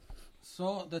So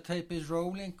the tape is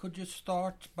rolling. Could you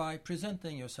start by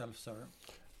presenting yourself, sir?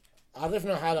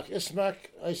 عرفنا حالك، اسمك،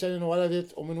 أي سنة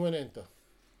انولدت، ومن وين أنت؟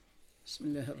 بسم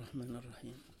الله الرحمن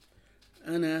الرحيم.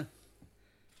 أنا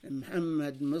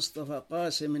محمد مصطفى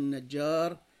قاسم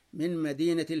النجار من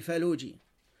مدينة الفلوجي،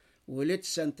 ولدت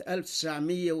سنة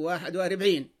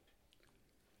 1941.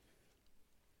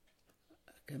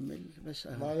 أكمل بس.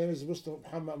 My name is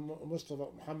محمد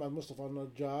مصطفى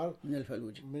النجار من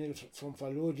الفلوجي. from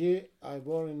Fallujah. I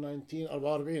born in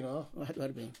 1941.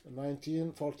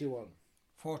 1941.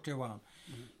 41.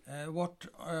 What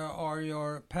are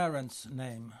your parents'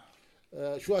 name?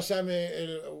 شو أسامي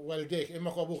والديك؟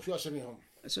 إمك وأبوك شو أساميهم؟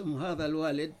 اسم هذا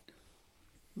الوالد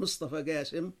مصطفى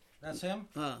قاسم. That's him?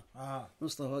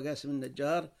 مصطفى قاسم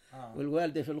النجار.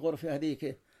 والوالدة في الغرفة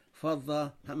هذيك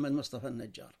فضة محمد مصطفى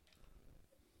النجار.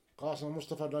 قاسم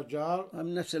مصطفى النجار.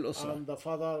 من نفس الأسرة. And the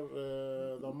father,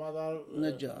 the mother.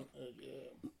 نجار.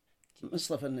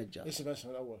 مصطفى النجار. اسم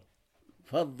الأول.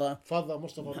 فضة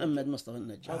مصطفى محمد مصطفى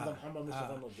النجار. فضة محمد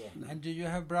مصطفى النجار. And do you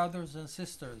have brothers and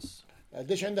sisters?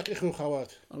 قديش عندك إخوة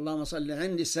وأخوات؟ اللهم صل.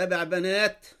 عندي 7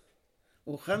 بنات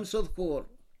و5 ذكور.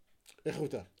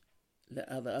 إخوتك؟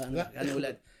 لا هذا أنا يعني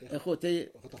أولاد. إخوتي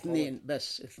 2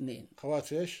 بس 2. خوات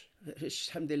فيش؟ فيش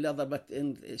الحمد لله. ضربت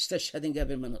استشهد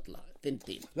قبل ما نطلع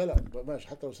 2. لا ماشي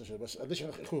حتى لو استشهد، بس قديش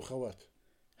عندك إخوة وأخوات؟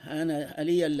 أنا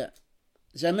حاليا لا،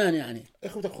 زمان يعني.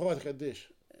 إخوتك وأخواتك قديش؟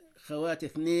 خواتي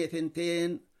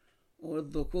 2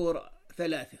 والذكور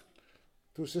 3.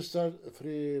 2 sisters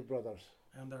 3 brothers.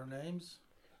 And their names?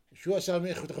 شو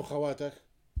أسامي إخوتك وأخواتك؟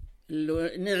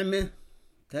 نعمة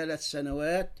 3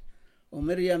 سنوات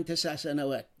ومريم 9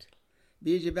 سنوات.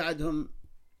 بيجي بعدهم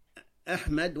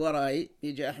أحمد وراي،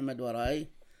 بيجي أحمد وراي،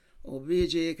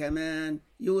 وبيجي كمان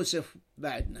يوسف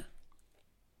بعدنا.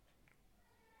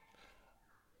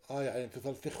 يعني أنت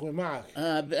 3 إخوة معك؟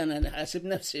 أنا حاسب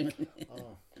نفسي.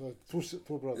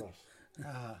 2 brothers.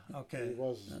 Okay. He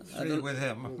was 3 with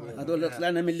him. هذول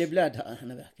طلعنا من البلاد.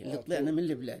 احنا بحكي اللي طلعنا من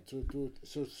البلاد. 2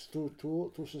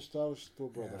 sisters 2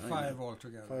 brothers. 5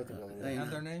 altogether. 5 together.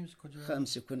 And their names? Could you?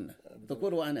 5 كنا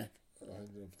ذكور وأناث.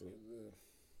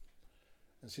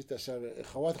 نسيت أسامي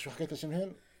خواتك. شو حكيت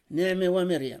اسمهن؟ نعمة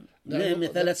ومريم. نعمة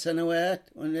 3 سنوات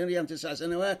ومريم 9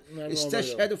 سنوات.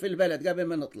 استشهدوا في البلد قبل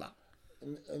ما نطلع.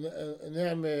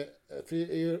 نعمة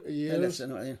 3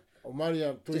 سنوات.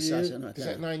 ومريم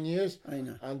 9 years.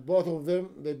 And both of them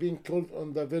they've been killed on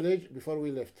the village before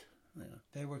we left.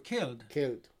 They were killed?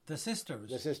 The sisters?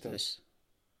 The sisters.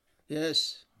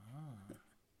 Yes.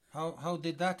 How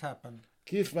did that happen?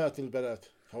 كيف مات البنات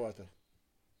خواتك؟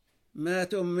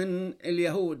 ماتوا من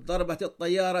اليهود. ضربت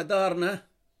الطيارة دار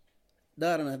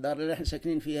اللي احنا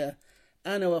ساكنين فيها.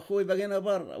 أنا وأخوي بقينا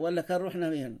برا، ولا كان رحنا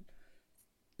وين.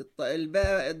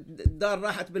 الدار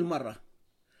راحت بالمرة،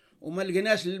 وما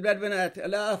لقيناش للبلاد بنات،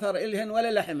 لا أثر إلهن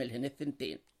ولا لحم إلهن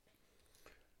 2.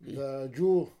 The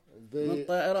Jew من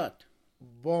الطائرات.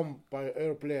 bombed by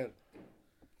airplane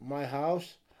my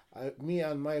house. Me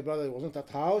and my brother wasn't at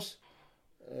house.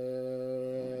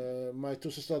 My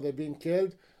 2 sisters they've been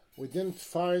killed. We didn't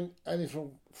find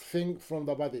anything from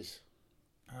the bodies.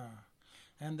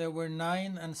 And there were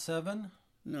 9 and 7.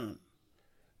 نعم.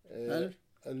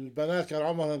 البنات كان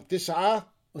عمرهم 9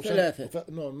 و3.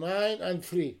 No, 9 and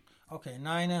 3. Okay,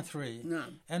 9 and 3.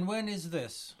 نعم. And when is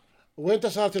this? وين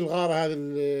صارت الغارة هذه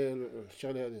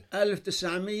الشغلة هذه؟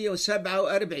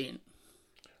 1947.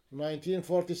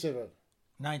 1947.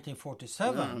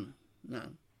 1947.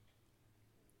 نعم.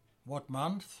 What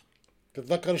month?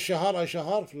 تتذكر الشهر؟ أي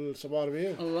شهر في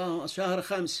 47؟ الله، شهر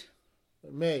 5.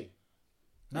 May.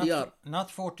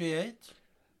 Not 48.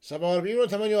 47 ولا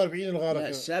 48 الغارة؟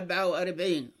 لا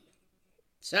 47.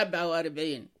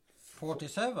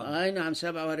 47. أي نعم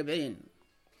 47.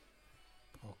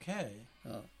 Okay.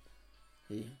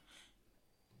 إيه.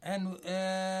 And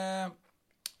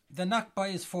the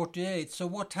Nakba is 48. So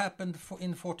what happened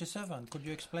in 47? Could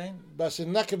you explain? بس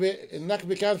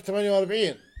النكبة كانت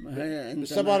 48. بال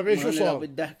 47 شو صار؟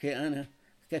 بدي أحكي أنا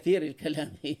كثير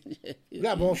الكلام.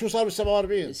 لا ما هو شو صار بال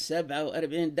 47؟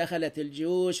 47 دخلت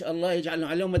الجيوش، الله يجعلهم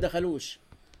عليهم ما دخلوش.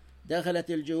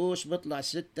 دخلت الجيوش بطلع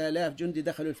 6000 جندي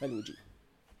دخلوا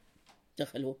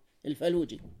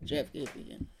الفلوجي. شايف كيف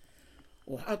يعني.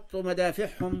 وحطوا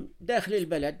مدافعهم داخل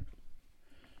البلد،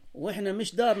 واحنا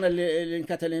مش دارنا اللي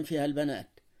انقتلين فيها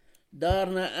البنات.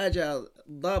 دارنا اجى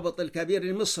الضابط الكبير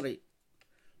المصري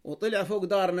وطلع فوق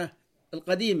دارنا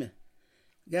القديمة،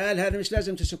 قال هذا مش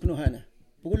لازم تسكنوها هنا.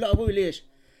 بقول له ابوي ليش؟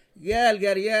 قال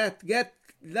قريات قد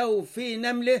لو في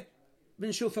نملة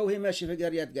بنشوفها وهي ماشية في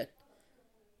قريات قد.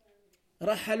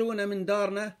 رحلونا من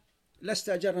دارنا،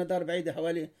 لاستأجرنا دار بعيدة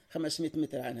حوالي 500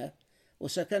 متر عنها،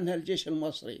 وسكنها الجيش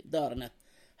المصري دارنا.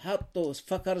 حطوا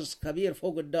فكرز كبير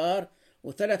فوق الدار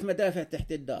و3 مدافع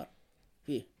تحت الدار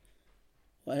فيه.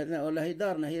 والله هي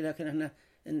دارنا هي، لكن احنا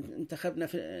انتخبنا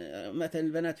في مثل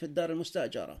البنات في الدار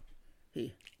المستأجرة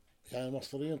فيه. يعني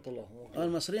المصريين طلعوا.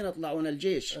 المصريين طلعونا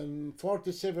الجيش. In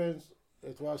 47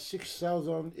 it was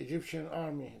 6,000 Egyptian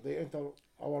army. They entered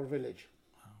our village.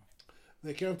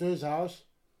 They came to his house.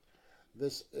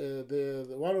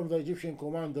 One of the Egyptian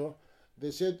commando,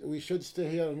 they said we should stay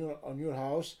here on your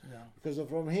house, because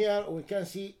from here we can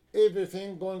see everything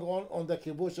going on the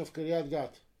kibbutz of Kiryat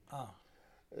Gat.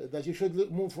 That you should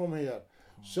move from here.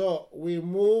 So we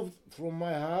moved from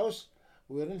my house.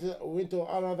 We went to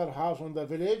another house on the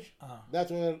village.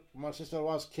 That's where my sister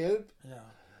was killed.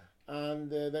 And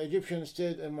the Egyptians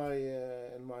stayed in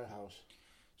my house.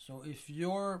 So if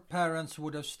your parents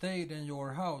would have stayed in your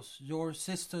house, your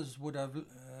sisters would have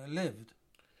lived.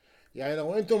 يعني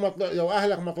لو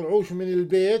أهلك ما طلعوش من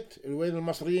البيت وين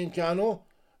المصريين كانوا،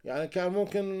 يعني كان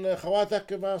ممكن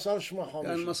خواتك ما صارش معهم.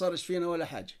 كان ما صارش فينا ولا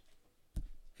حاجة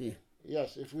فيه.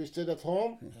 Yes, if we stayed at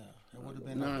home, it would have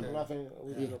been nothing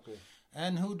would be okay.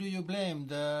 And who do you blame,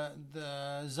 the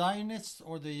Zionists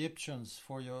or the Egyptians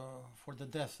for the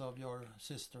death of your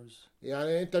sisters?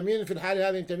 يعني أنت مين في الحالة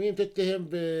هذه؟ أنت مين تتهم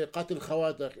بقتل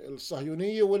خواتك،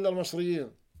 الصهيونية ولا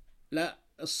المصريين؟ لا،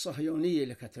 الصهيونية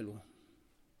اللي قتلوه.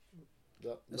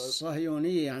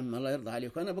 الصهيونية يا عم الله يرضى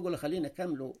عليك. أنا بقول خلينا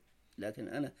كملوا،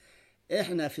 لكن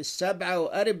إحنا في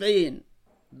 47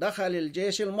 دخل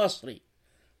الجيش المصري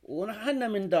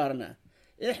ونحن من دارنا.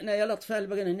 إحنا يا الأطفال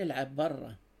بقينا نلعب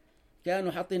برا،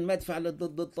 كانوا حاطين مدفع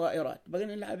ضد الطائرات،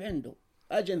 بقينا نلعب عنده.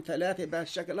 أجن 3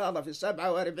 بهالشكل هذا في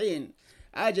 47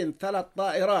 أجن 3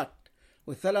 طائرات،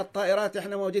 وال3 طائرات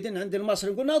إحنا موجودين عند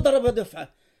المصري، قلنا اضرب يا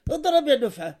دفعة اضرب يا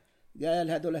دفعة،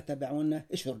 قال هذول تبعونا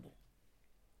اشربوا.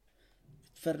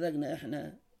 تفرقنا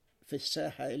إحنا في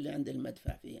الساحة اللي عند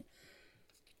المدفع فيه.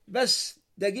 بس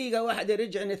دقيقة واحدة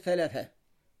رجعنا ال3،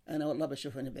 أنا والله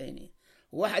بشوفني بعيني.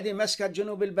 واحد مسكت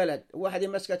جنوب البلد، واحد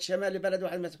مسكت شمال البلد،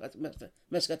 واحد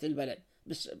مسكت البلد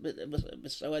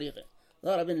بالصواريخ،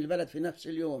 ضربن البلد في نفس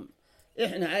اليوم.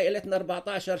 إحنا عائلتنا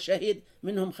 14 شهيد،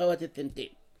 منهم خواتي 2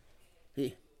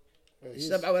 فيه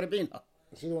 47.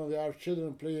 So when there are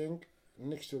children playing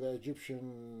next to the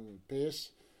Egyptian base,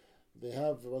 they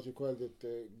have what you call it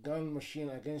gun machine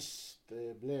against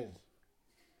planes.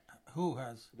 Who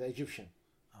has? The Egyptian.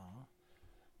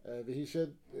 He said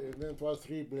then it was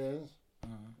 3 planes.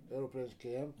 Aeroplanes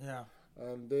came.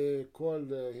 And they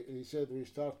called. He said we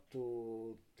start to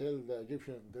tell the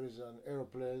Egyptian there is an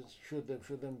aeroplane. Shoot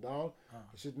them down.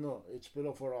 He said no, it's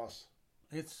below for us.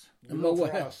 It's below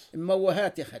for us.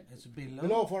 موهات يا خد. It's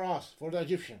below for us, for the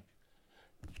Egyptian,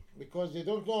 because they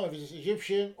don't know if it's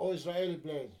Egyptian or Israeli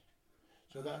plane.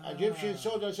 So the Egyptian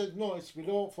soldier said no, it's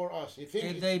below for us. He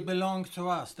thinks they belong to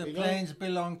us. The planes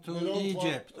belong to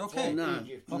Egypt. Okay.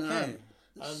 Egypt. Okay.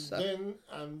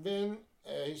 And then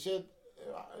he said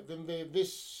then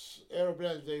this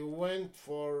aeroplane they went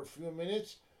for a few minutes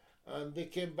and they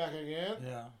came back again.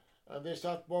 And they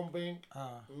start bombing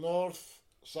north,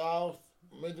 south,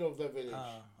 middle of the village.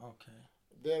 Okay.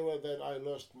 There where then I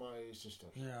lost my sister.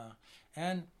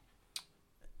 And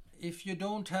if you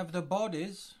don't have the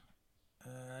bodies,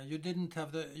 you didn't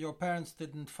have your parents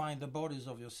didn't find the bodies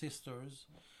of your sisters,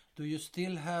 do you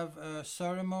still have a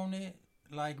ceremony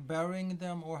like burying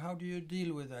them, or how do you deal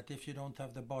with that if you don't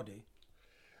have the body?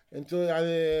 انتوا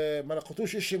يعني ما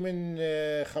لقيتوش اشي من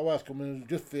خواتكم من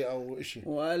الجثة او اشي؟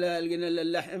 ولا لقينا الا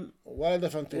اللحم، ولا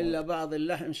دفنتوه الا بعض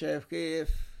اللحم. شايف كيف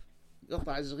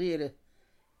قطع صغيرة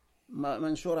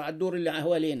منشورة على الدور اللي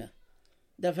حوالينا،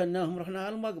 دفناهم رحنا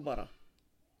على المقبرة.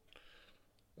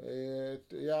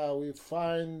 We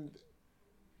find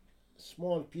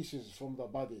small pieces from the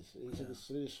bodies. It's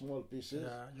 3 small pieces.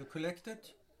 You collect it?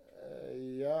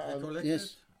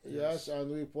 Yes, and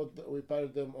we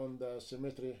buried them on the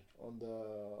cemetery on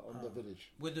the village.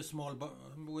 With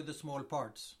the small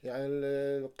parts. يعني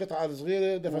القطعة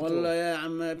الصغيرة دفنتوها. والله يا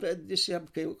عم بديش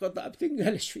يبكي، وقطعة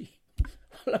بتنقلش فيه.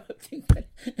 والله بتنقل.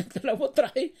 انت لو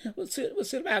بتطرحي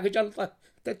وتصير معك جلطة.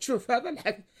 تشوف هذا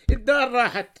الحكي، الدار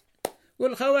راحت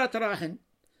والخوات راحن،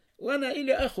 وانا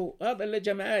الي اخو هذا اللي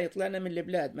جمعاي طلعنا من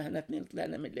البلاد، ما احنا 2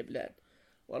 طلعنا من البلاد.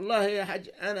 والله يا حج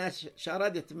انا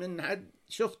شردت من حد،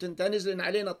 شفت انت نزلن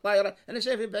علينا الطائره، انا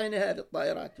شايف بعيني هذه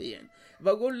الطائرات فيهن.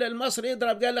 بقول للمصري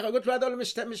يضرب، قال لك قلت له هذول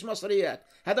مش مصريات،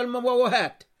 هذول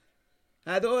مموهات،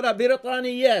 هذول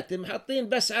بريطانيات محطين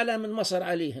بس علم من مصر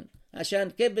عليهن، عشان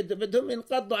كيف بدهم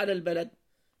ينقضوا على البلد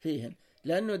فيهن،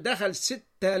 لانه دخل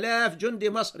 6000 جندي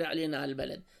مصري علينا على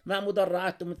البلد مع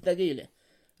مدرعاتهم الثقيله.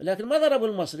 لكن ما ضربوا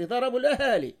المصري، ضربوا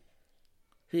الاهالي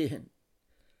فيهن.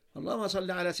 اللهم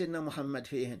صل على سيدنا محمد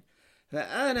فيهن.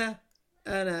 فأنا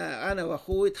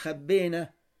وأخوي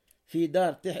تخبينا في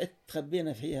دار تحت،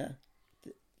 تخبينا فيها،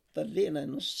 ضلينا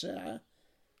نص ساعة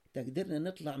تقدرنا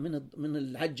نطلع من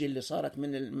العجة اللي صارت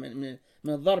من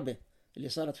الضربة اللي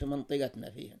صارت في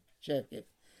منطقتنا فيها. شايف كيف؟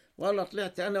 والله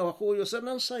طلعت أنا وأخوي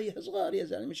وصرنا نصيح صغار يا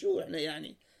زلمة، شو إحنا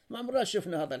يعني ما عمرنا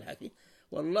شفنا هذا الحكي.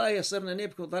 والله صرنا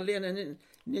نبكي وظلينا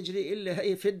نجري إلا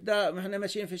هي في الدار، ما إحنا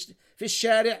ماشيين في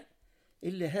الشارع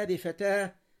إلا هذه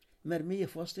فتاة مرمية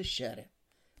في وسط الشارع.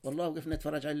 والله وقفنا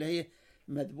نتفرج على اللي هي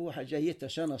مذبوحة جيتها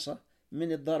شنصة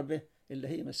من الضربة اللي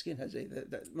هي مسكينها زي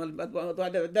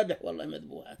ذبح، والله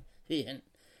مذبوحة فيهن،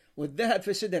 والذهب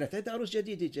في صدرها. هذا عروس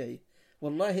جديدة جاي،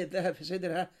 والله الذهب في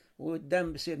صدرها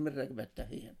والدم بصير من رقبتها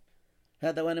فيهن.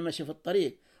 هذا وأنا ماشي في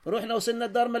الطريق، رحنا وصلنا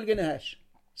الدار ما لقيناهاش،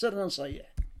 صرنا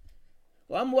نصيح.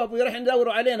 وأم وأبوي راح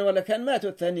يدوروا علينا، ولا كان ماتوا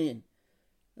الثانيين،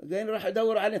 قاين راح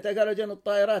يدوروا علينا، قالوا جن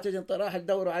الطائرات راح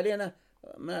يدوروا علينا،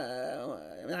 ما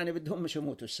يعني بدهم مش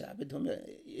يموتوا الساعة، بدهم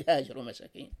يهاجروا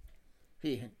مساكين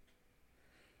فيهن.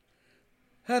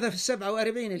 هذا في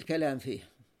 47 الكلام فيه.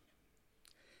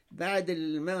 بعد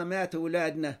ما ماتوا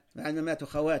أولادنا، بعد ما ماتوا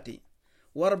خواتي،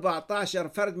 و14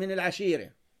 فرد من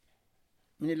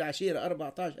العشيرة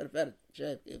 14 فرد.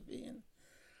 شايف كيف فيهن؟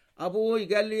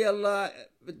 أبوي قال لي يلا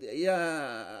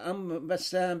يا أم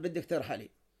بسام بدك ترحلي،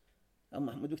 أم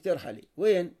محمود بدك ترحلي.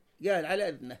 وين؟ قال على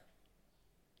إذنه،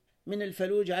 من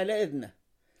الفلوج على إذنه.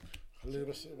 خليه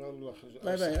بس والله.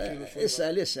 طيب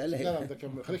اسأل لا بدي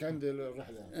أكمل، خليك عندي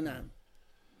الرحلة. نعم.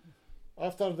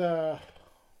 After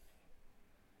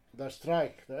the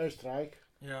strike, the air strike,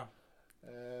 yeah,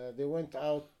 they went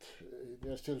out. They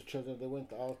are still children. They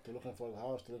went out looking for the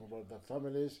house, looking for the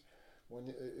families. When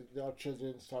their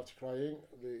children start crying,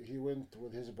 he went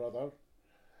with his brother,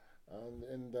 and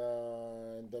in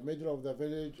the middle of the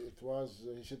village,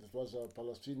 he said it was a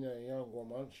Palestinian young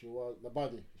woman.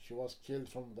 She was killed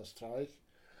from the strike.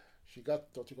 She got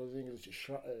what you call in English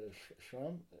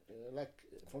shram, like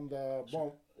from the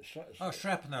bomb.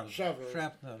 Shrapnel.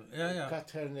 Yeah. Cut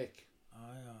her neck.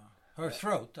 Yeah. Her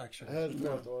throat, actually. Her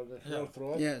throat, or her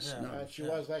throat. Yes. Yeah. And she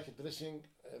was like dressing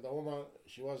the woman.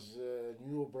 She was a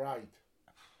new bride,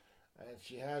 and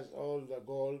she has all the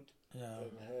gold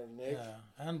in her neck.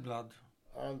 Yeah. And blood.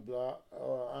 And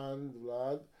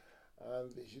blood. And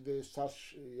they start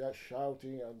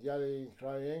shouting and yelling,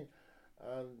 crying.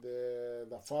 And their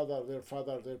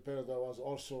parent was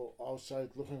also outside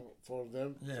looking for them,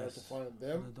 trying to find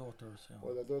them.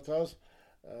 The daughters.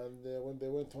 And when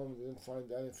they went home, they didn't find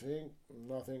anything,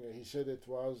 nothing. He said it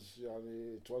was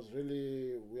really,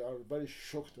 we are very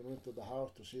shocked when we went to the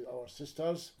house to see our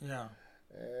sisters. Yeah.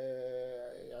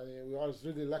 We are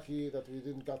really lucky that we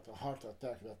didn't get a heart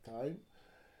attack that time.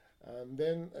 And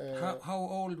then how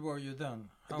old were you then?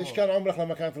 قديش كان عمرك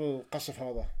لما كان في القصف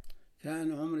هذا؟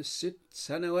 كان عمر 6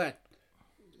 سنوات.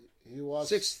 He was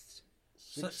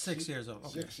 6 years old.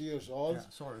 Okay. 6 years old. Yeah,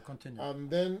 sorry, continue. And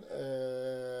then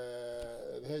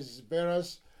his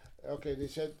parents, they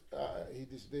said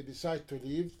they decided to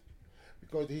leave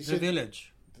because he said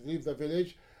to leave the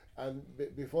village. And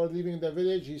before leaving the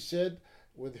village, he said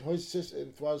with his sister,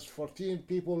 it was 14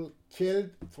 people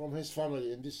killed from his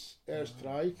family in this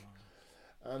airstrike.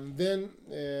 And then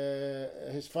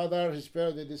his parents,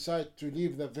 they decided to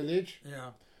leave the village.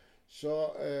 Yeah. So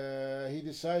he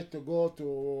decided to go to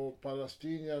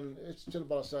Palestinian. It's still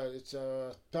Palestine. It's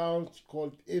a town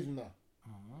called Ivna.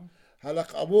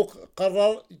 هلأ أبوك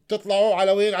قرر تطلعوا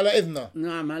على وين؟ على إذنا.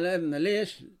 نعم على إذنا.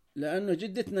 ليش؟ لأنه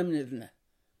جدتنا من إذنا.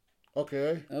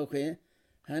 أوكي.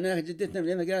 هناك جدتنا من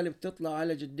إذنا، قال بتطلعوا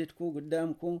على جدتكم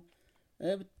قدامكم،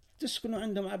 بتسكنوا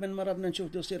عندهم عبن ما ربنا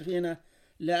نشوف يصير فينا.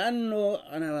 لأنه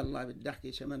أنا والله بدي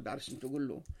أحكي شيء ما بعرفش أنتوا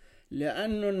تقولوا،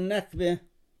 لأنه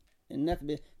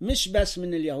النكبة مش بس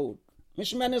من اليهود،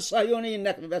 مش من الصهيونيين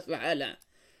النكبة بس لحالها،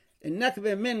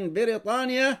 النكبة من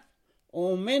بريطانيا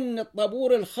ومن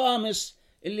الطابور الخامس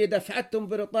اللي دفعتهم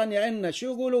بريطانيا. إن شو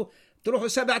يقولوا؟ تروحوا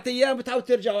 7 أيام بتعاودوا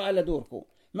ترجعوا على دوركم،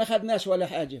 ما خدناش ولا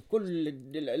حاجة،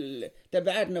 كل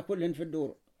تبعاتنا كلهن في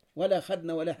الدور، ولا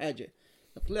خدنا ولا حاجة.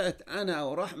 طلعت أنا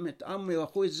ورحمة أمي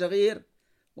وأخوي الصغير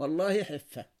والله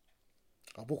حفة.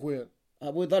 أبوك وين؟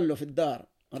 أبوي ظلوا في الدار،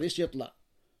 ما ريش يطلع،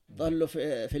 ظلوا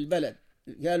في البلد.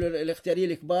 قالوا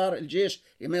الاختياريين الكبار الجيش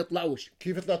ما يطلعوش.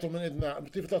 كيف طلعتوا من إذنا؟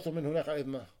 كيف طلعتوا من هناك على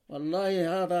إذنا؟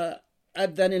 والله هذا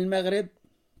أذن المغرب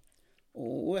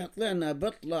وطلعنا،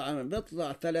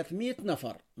 بطلع 300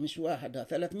 نفر، مش واحد،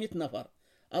 300 نفر،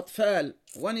 أطفال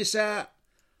ونساء.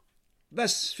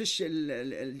 بس فيش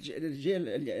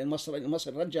الجيل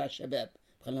المصري رجع الشباب،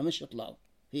 خلنا مش يطلعوا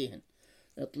فيهن.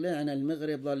 طلعنا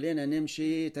المغرب، ظلينا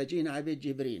نمشي، تجينا عبيد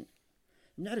جبرين،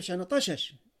 بنعرفش أنا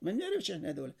طشش ما نعرفش احنا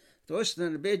هذول.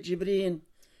 توصلنا بيت جبرين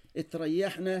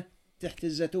تريحنا تحت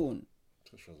الزيتون.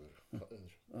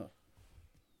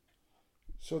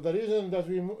 So the reason that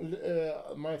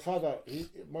my father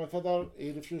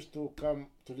he refused to come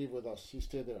to live with us. He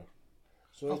stayed there.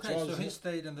 So okay, so he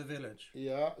stayed in the village.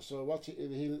 Yeah. So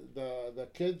the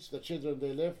kids, the children,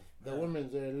 they left. The women,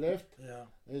 they left. Yeah.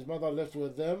 His mother left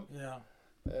with them. Yeah.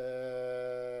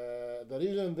 The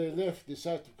reason they left,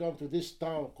 decided to come to this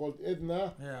town called Edna.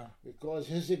 Yeah. Because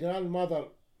his grandmother,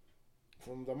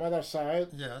 from the mother side,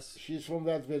 yes, she's from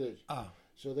that village.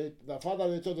 So the father,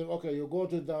 they told him, okay, you go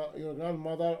to your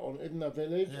grandmother on Edna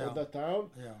village or the town.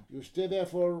 Yeah. You stay there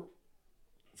for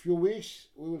a few weeks.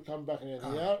 We will come back in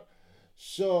here.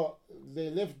 So they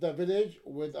left the village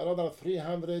with another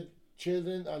 300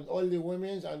 children and only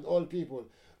women and old people,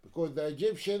 because the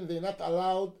Egyptians, they not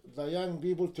allowed the young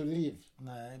people to leave.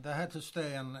 No, they had to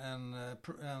stay and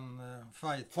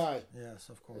fight. Fight. Yes,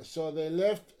 of course. So they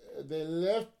left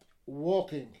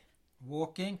walking.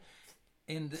 Walking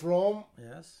in the from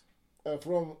yes.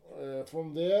 From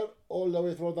there all the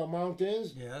way through the mountains.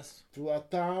 Yes. To a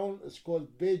town. It's called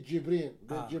Beit Jibrin.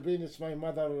 Beit Jibrin is my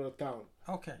mother town.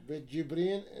 Okay. Beit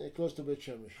Jibrin, close to Beit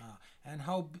Shemesh. And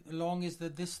how long is the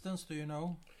distance? Do you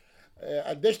know?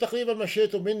 قديش تقريبا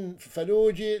مشيتوا من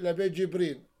فلوجي لبيت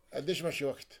جبرين؟ قديش مشي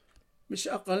وقت؟ مش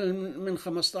اقل من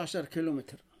 15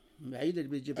 كيلومتر بعيد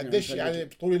بيت جبرين. قديش يعني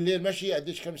طول الليل مشي؟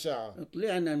 قديش كم ساعة؟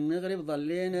 طلعنا المغرب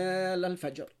ظلينا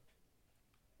للفجر.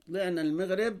 طلعنا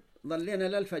المغرب ظلينا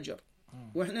للفجر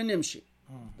واحنا نمشي.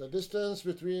 The distance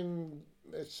between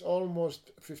it's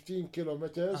almost 15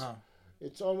 kilometers.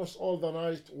 It's almost all the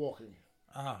night walking.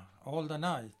 All the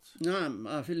night.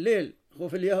 نعم. في الليل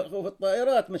خوف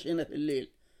الطائرات مشينا في الليل.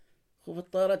 خوف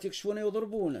الطائرات يكشفونا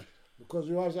ويضربونا. Because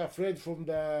we was afraid from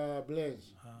the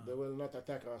planes. They will not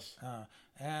attack us.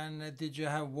 And did you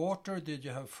have water? Did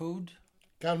you have food?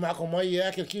 كان معكم مية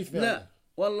أكل كيف يعني؟ لا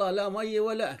والله لا مية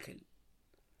ولا أكل.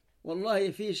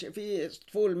 والله في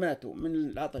طفول ماتوا من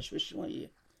العطش فيش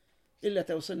مية إلا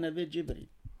توصلنا بيت جبرين.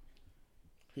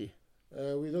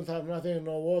 We don't have nothing,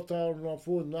 no water, no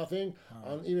food, nothing.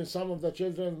 And even some of the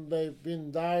children, they've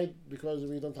been died because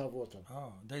we don't have water.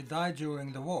 They died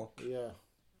during the walk? Yeah.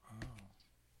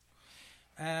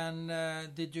 And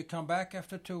did you come back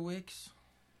after 2 weeks?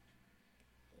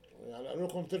 يعني قالوا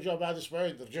لكم ترجعوا بعد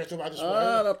أسبوعين، رجعتوا بعد أسبوعين؟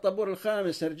 هذا الطابور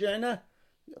الخامس رجعنا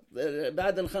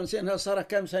بعد ال50 صار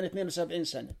كم سنة 72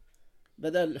 سنة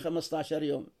بدل 15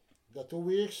 يوم. The 2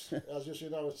 weeks, as you see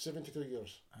now, it's 72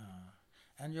 years.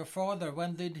 And your father,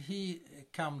 when did he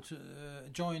come to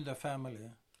join the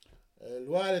family?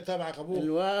 الوالد تبعك أبوه.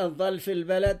 الوالد ظل في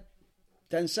البلد.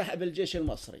 تنسحب الجيش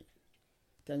المصري.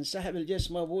 تنسحب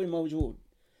الجيش أبوي موجود.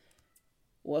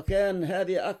 وكان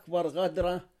هذه أكبر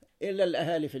غدرة إلا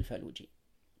الأهالي في الفلوجي.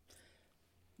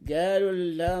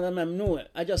 قالوا هذا ممنوع.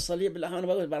 أجا الصليب الأحمر، أنا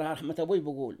بقول رحمة أبوي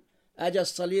بقول أجا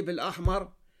الصليب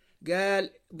الأحمر قال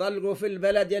ضلوا في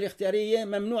البلد يا الاختيارية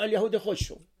ممنوع اليهود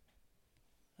يخشوا.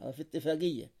 هذا في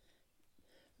اتفاقية.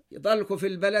 يضلكوا في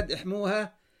البلد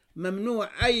احموها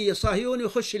ممنوع أي صهيوني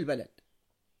يخش البلد.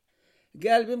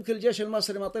 قال بيمكن الجيش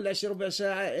المصري ما طلعش ربع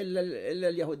ساعة إلا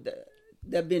اليهود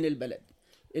دابين البلد.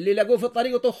 اللي لقوه في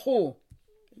الطريق يطخوه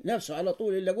نفسه على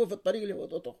طول. اللي لقوه في الطريق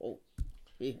اللي يطخوه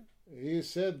فيها. He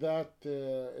said that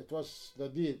it was the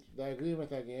deal, the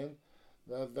agreement again,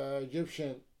 that the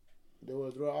Egyptian, they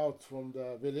will draw out from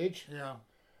the village. Yeah.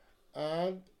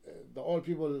 And the old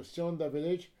people stay in the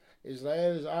village.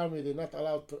 Israel's army, they're not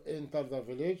allowed to enter the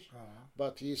village.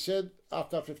 But he said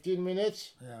after 15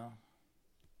 minutes,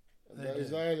 the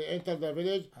Israeli entered the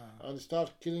village and start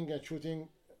killing and shooting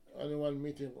anyone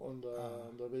meeting on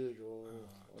the village.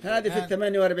 هذه في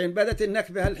 48 بدت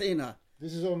النكبة الحين.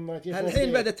 This is on 1948.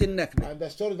 الحين بدت النكبة. And the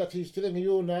story that he's telling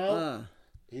you now,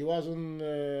 he was on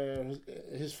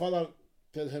his father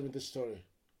tell him this story.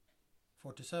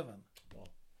 47.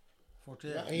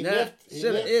 48. He لا left.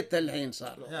 78 الحين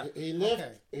صار. He left.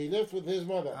 Okay. He left with his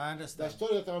mother. I understand. The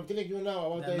story that I'm telling you now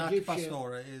about the Egyptian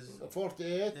story is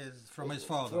 48 is from his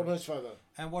father. From his father.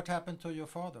 And what happened to your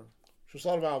father? شو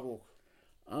صار مع أبوك؟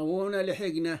 أبونا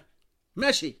لحقنا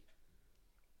مشي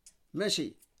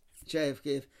شايف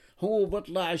كيف هو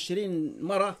بطلع 20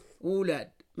 مرة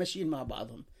وولاد ماشيين مع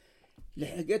بعضهم.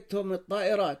 لحقتهم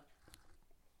الطائرات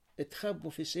اتخبوا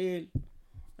في سيل.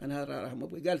 أنا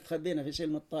قال تخبينا في سيل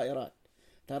من الطائرات.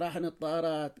 طرحنا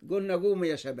الطائرات قلنا قوموا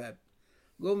يا شباب.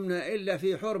 قمنا إلا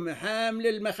في حرمة حامل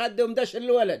المخدة ومدشر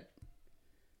الولد.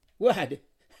 واحدة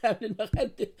حامل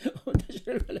المخدة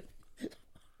ومدشر الولد.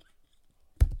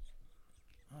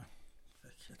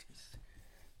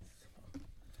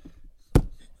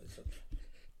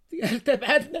 قال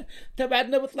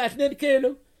تبعدنا بطلع 2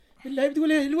 كيلو بالله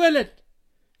بتقول ايه؟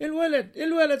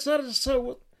 الولد صار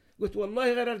يصوت. قلت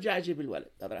والله غير ارجع اجيب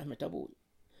الولد، هذا رحمة ابوي.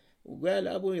 وقال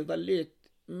ابوي ظليت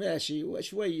ماشي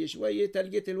وشوي شوي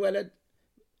تلقيت الولد،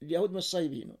 اليهود مش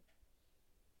صايبينه،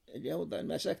 اليهود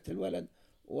مسكت الولد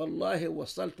والله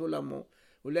وصلته لامه،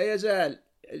 ولا يزال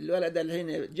الولد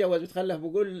الحين تجوز وتخلف،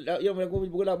 بقول يوم يقوم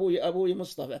بقول ابوي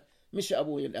مصطفى مش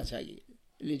ابوي الاساقي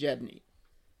اللي جابني.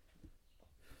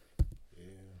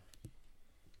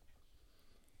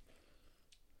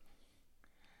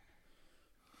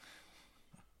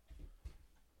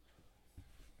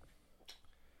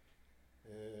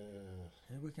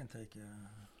 We can take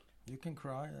you can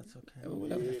cry, that's okay.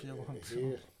 If you want to.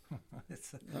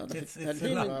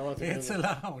 It's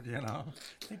allowed, you know.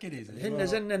 Take it easy. الحين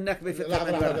نزلنا النكبة في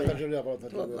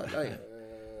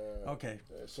Okay.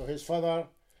 So his father,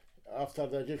 after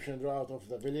the Egyptians drew out of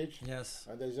the village, yes,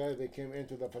 and they came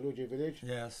into the Fallujah village,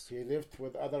 yes, he lived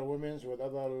with other women, with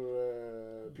other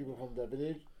people from the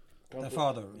village. The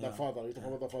father. You're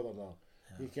talking about the father now.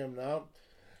 Yeah. He came now.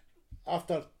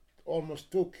 After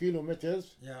almost 2 kilometers,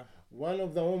 one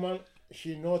of the women,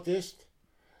 she noticed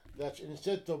that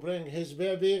instead to bring his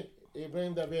baby, he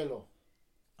bring the pillow.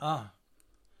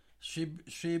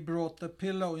 She brought the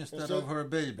pillow instead of her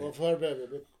baby. Of her baby.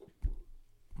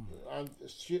 And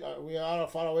we are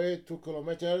far away, 2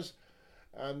 kilometers,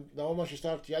 and the woman, she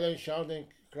started yelling, shouting,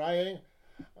 crying,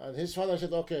 and his father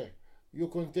said, okay, you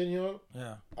continue,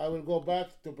 I will go back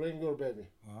to bring your baby.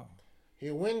 Wow.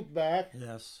 He went back,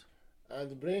 yes,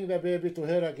 and bring the baby to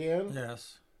her again. Yes.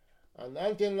 And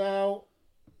until now,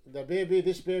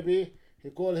 this baby, he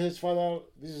called his father,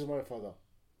 this is my father.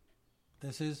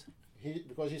 This is?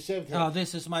 Because he saved him. Oh,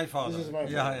 this is my father. This is my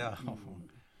father. Yeah.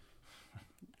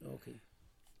 اوكي.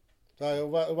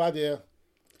 طيب وبعدين؟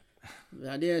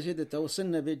 بعدين يا سيدي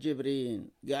توصلنا بيت جبرين،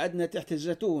 قعدنا تحت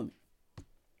الزيتون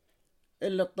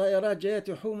إلا الطائرات جاية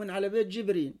تحوم على بيت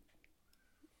جبرين،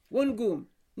 ونقوم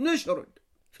نشرد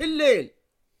في الليل،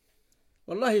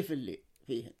 والله في الليل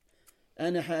فيهن،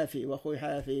 أنا حافي وأخوي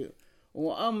حافي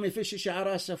وأمي فشش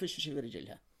على راسها وفشش في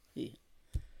رجلها فيهن.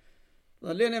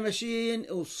 ظلينا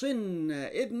ماشيين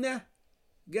وصلنا ابنه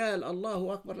قال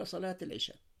الله أكبر لصلاة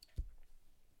العشاء،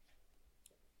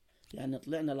 يعني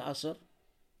طلعنا العصر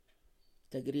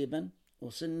تقريبا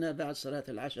وصلنا بعد صلاة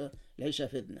العشاء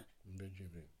في ابنه. من بيت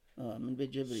جبرين. من بيت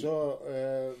جبرين. So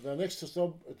the next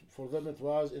stop for them it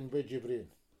was in بيت جبرين.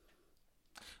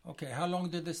 Okay, how long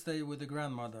did they stay with the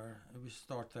grandmother? We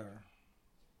start there.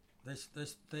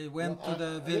 They went to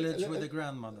the village with the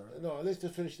grandmother. No, let's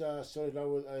just finish the story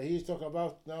now. He's talking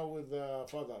about now with the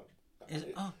father.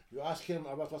 You ask him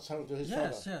about what's happened to his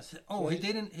father. Yes. Oh, so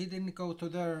he didn't go to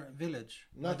their village.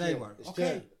 Not they yet. were. Still,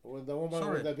 okay. with the woman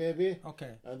with the baby.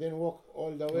 Okay. And then walk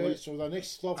all the way. So the next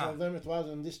stop for them it was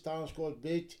in this town called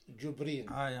Beit Jibrin.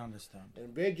 I understand.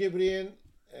 In Beit Jibrin,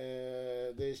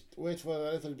 they wait for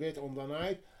a little bit on the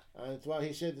night, and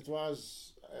he said it was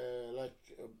like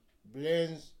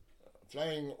planes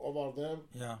flying over them.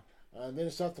 Yeah. And then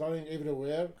start running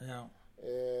everywhere. Yeah.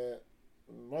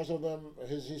 Most of them,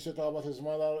 he said about his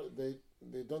mother,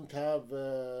 they don't have.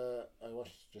 I was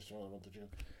just want to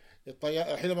check.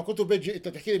 الطيارة حينما كنتوا انت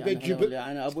تحكي لي بيت جبرين.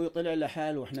 يعني ابوي طلع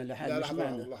لحاله واحنا لحالنا.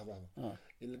 لا لحظة.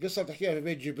 القصة بتحكيها في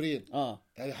بيت جبرين.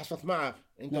 هذه حصلت معك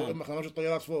انت وامك لما اجت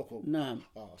الطيارات فوقكم. نعم.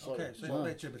 Okay, so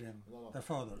بيت جبرين. The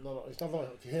father. No, it's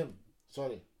not him.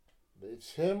 Sorry,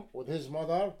 it's him with his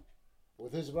mother,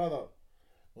 with his brother.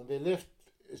 When they left,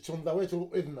 it's on the way to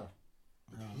Edna.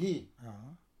 He.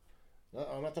 No,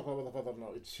 I'm not talking about the father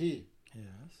now. It's he.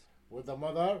 Yes. With the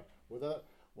mother,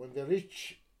 when they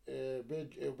reach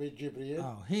Beit Jibrin.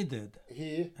 Oh, he did.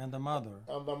 He. And the mother.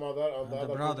 And the mother and the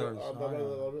other brothers.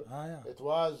 People, yeah. It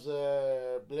was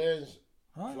planes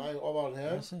flying over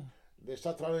him. I see. They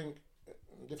start running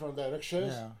in different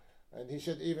directions. Yeah. And he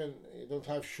said even he don't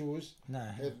have shoes. No.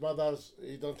 His mother's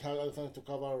he don't have anything to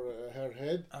cover her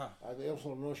head. And also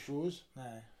no shoes.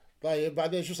 No. طيب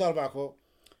بعدين شو صار معكم؟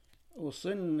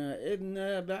 وصلنا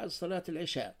ابنه بعد صلاة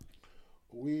العشاء.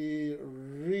 We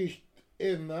reached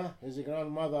Edna, his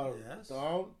grandmother,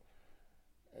 town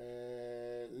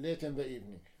late in the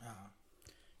evening.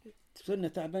 صرنا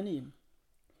تعبانين.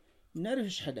 ما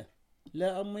نعرفش حدا،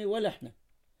 لا أمي ولا إحنا.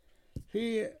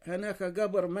 في هناك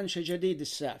قبر منشأ جديد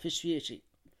الساعة فيش فيه شيء.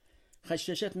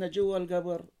 خششتنا جوا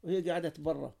القبر وهي قعدت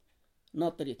برا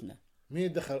ناطرتنا.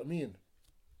 مين دخل مين؟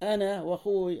 أنا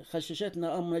وأخوي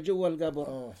خششتنا أمنا جوا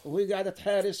القبر وهي قاعدة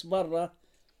تحارس برا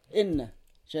إنه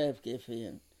شايف كيف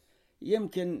هي.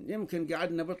 يمكن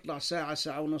قعدنا بطلع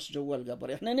ساعة ونص جوا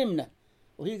القبر. إحنا نمنا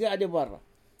وهي قاعدة برا.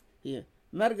 هي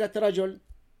مرقت رجل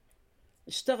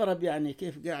استغرب يعني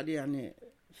كيف قاعد يعني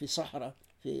في صحراء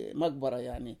في مقبرة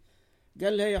يعني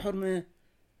قال لها يا حرمة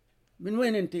من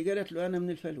وين أنت؟ قالت له أنا من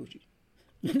الفلوجي.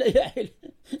 من أي عائلة؟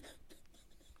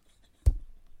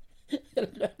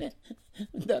 قالت له أنا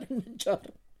من دار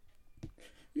النجار.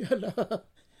 يلا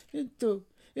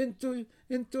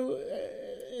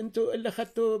انتوا اللي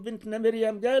اخذتوا بنتنا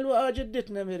مريم. قالوا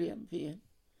جدتنا مريم فيها.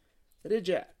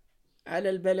 رجع على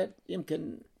البلد،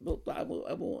 يمكن بقطع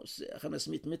ابو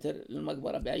 500 متر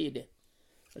للمقبره بعيده.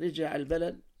 رجع على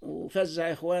البلد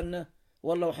وفزع اخواننا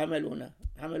والله وحملونا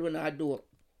على الدور.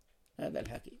 هذا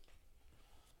الحكي.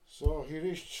 So he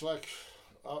reached like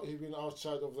he been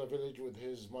outside of the village with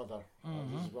his mother and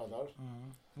his brother.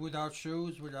 Without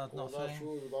shoes, without nothing.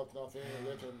 Without nothing.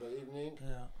 Late in the evening.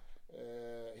 Yeah.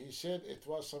 He said it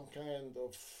was some kind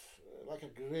of like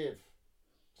a grave,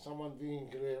 someone being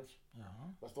graved,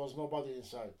 but there was nobody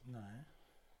inside. No.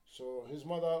 So his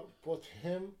mother put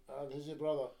him and his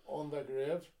brother on the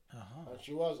grave, and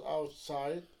she was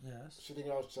outside, sitting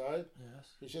outside. Yes.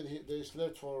 He said they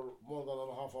slept for more than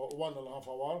 1.5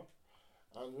 hours,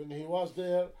 and when he was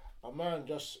there, a man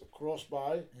just crossed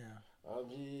by. Yeah. And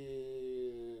he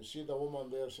see the woman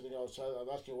there sitting outside and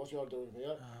asking what you are doing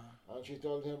here. And she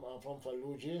told him, I'm from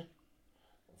Fallujah,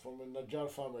 from the Najjar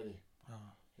family.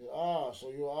 So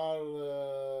you are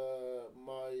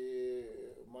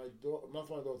not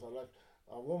my daughter, like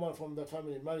a woman from the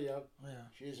family, Maryam. Yeah.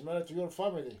 She is married to your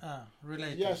family.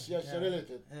 Related. Yes,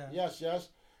 related. Yeah. Yes.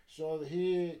 So he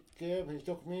came, he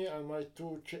took me and my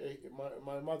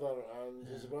my mother and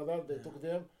his brother, they took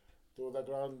them to the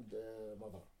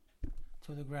grandmother.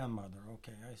 To the grandmother,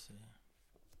 okay, I see.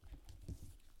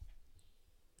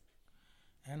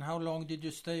 And how long did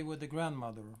you stay with the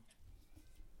grandmother?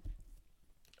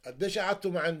 قديش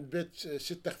قعدتوا مع بيت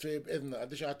ستك في بإذننا؟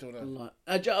 قديش قعدتوا هناك؟ الله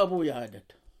أجا أبوي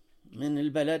عادت من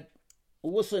البلد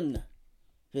ووصلنا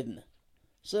فينا.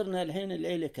 صرنا الحين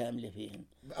العيلة كاملة فيهن.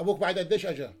 أبوك بعد قديش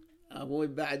أجا؟ أبوي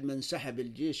بعد ما انسحب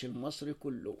الجيش المصري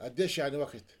كله. قديش يعني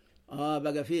وقت؟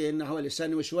 بقى فيه إنه حوالي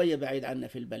سنة وشوية بعيد عنا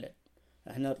في البلد.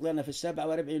 احنا طلعنا في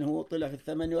 47، هو طلع في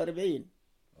 48.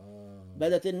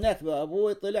 بدت النكبة،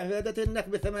 أبوي طلع بدت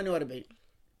النكبة 48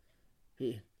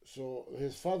 فيه. So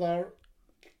his father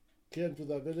came to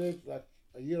the village like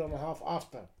a year and a half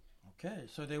after. Okay,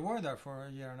 so they were there for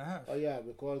a year and a half. Oh yeah,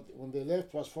 because when they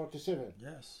left was 47.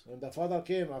 Yes. When the father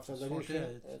came after the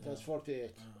mission, it was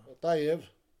 48. طيب.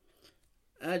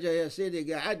 أجا يا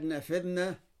سيدي قعدنا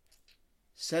فينا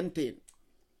سنتين.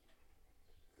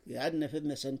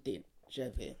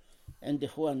 شايفين عند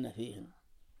إخواننا فيهم.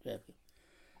 شايفين.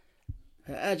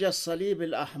 فأجا الصليب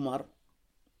الأحمر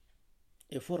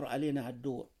يفر علينا على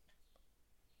الدور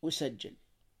وسجل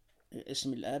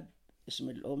اسم الأب، اسم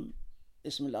الأم،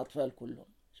 اسم الأطفال كلهم.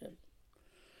 شايفين.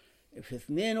 في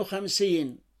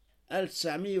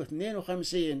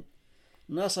 1952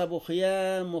 نصبوا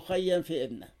مخيم في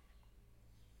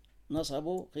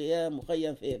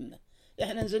إبنة.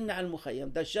 إحنا نزلنا على المخيم،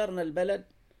 دشرنا البلد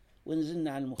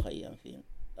ونزلنا على المخيم فيهم.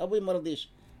 أبوي ما رضيش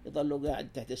يضلوا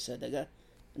قاعد تحت السدقة،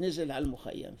 نزل على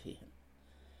المخيم فيهم.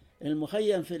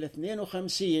 المخيم في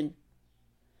 52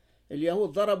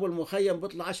 اليهود ضربوا المخيم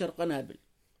بطلع 10 قنابل.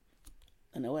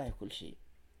 أنا واعي كل شيء.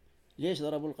 ليش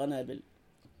ضربوا القنابل؟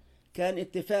 كان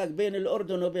اتفاق بين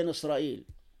الأردن وبين إسرائيل.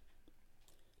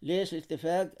 ليش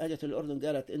الاتفاق؟ أجت الأردن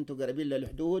قالت أنتوا قريبين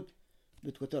للحدود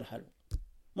بدكم ترحلوا.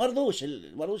 مرضوش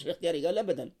الاختياري، قال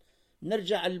أبدا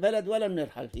نرجع البلد ولا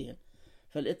نرحل فيها.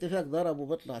 فالاتفاق ضربوا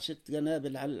بطلع 6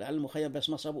 قنابل على المخيم، بس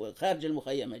ما صابوا خارج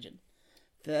المخيم. أجن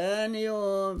ثاني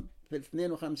يوم في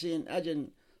 52 أجن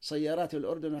سيارات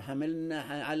الأردن وحملنا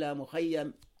على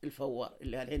مخيم الفوار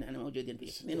اللي الحين احنا موجودين فيه.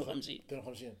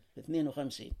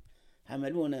 52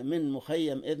 حملونا من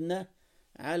مخيم إذنة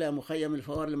على مخيم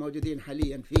الفوار اللي موجودين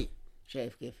حاليا فيه.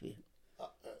 شايف كيف فيه.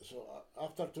 So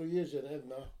after 2 years in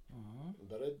Edna,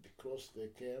 the Red Cross they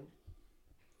came.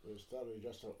 They started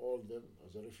register all them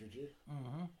as a refugee,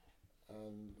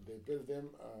 and they built them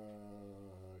a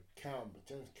camp, a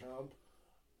tent camp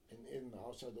in Edna,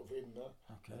 outside of Edna.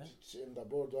 Okay. It's in the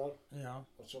border. Yeah.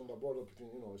 It's on the border between,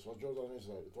 it was Jordan and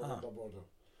Israel. It was on the border.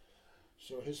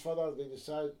 So his father, they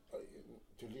decided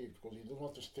to leave because he didn't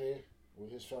want to stay with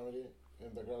his family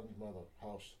in the grandmother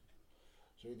house.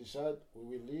 So he decided, we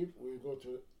will leave, we will go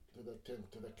to the tent,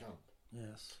 to the camp.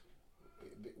 Yes.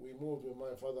 We moved with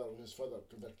my father and his father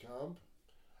to the camp.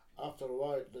 After a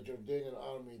while, the Jordanian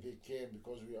army, they came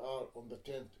because we are on the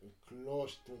tent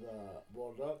close to the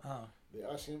border. They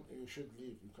asked him, you should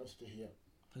leave, you can't stay here.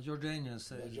 The Jordanians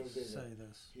say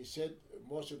this. He said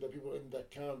most of the people in the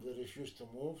camp, they refused to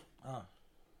move.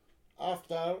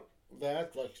 After that,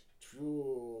 like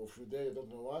few days, I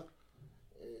don't know what,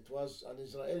 it was an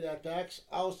Israeli attacks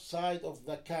outside of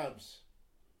the camps.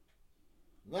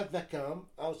 not the camp,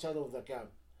 outside of the camp.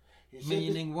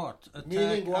 Meaning what? Attack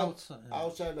meaning what? outside?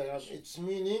 Outside the camp. It's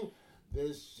meaning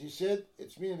he said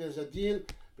it's meaning there's a deal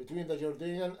between the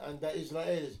Jordanian and the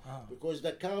Israelis because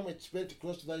the camp it's built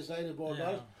close to the Israeli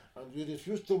border and we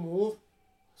refuse to move.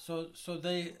 So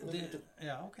they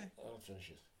yeah, okay. I'll finish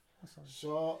it.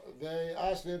 So they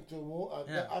asked them to move, and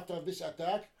after this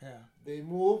attack, they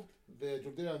moved. The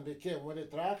Jordanian became when it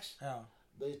tracks.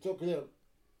 They took them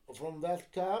from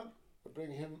that camp,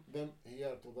 bring them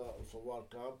here to the war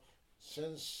camp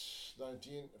since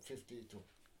 1952.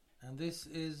 And this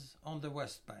is on the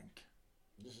West Bank.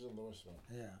 This is on the West Bank.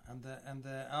 Yeah, and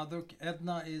the other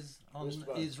Edna is on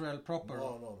Israel proper.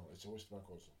 No, it's a West Bank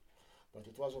also, but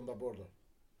it was on the border.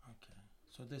 Okay,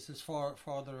 so this is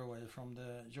farther away from the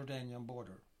Jordanian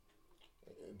border.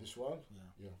 This one?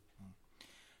 Yeah.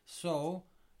 So,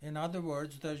 in other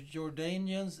words, the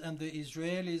Jordanians and the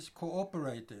Israelis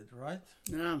cooperated, right?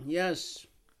 Yes.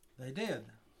 They did.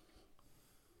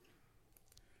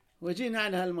 وجينا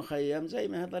على هالمخيم زي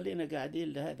ما ظلينا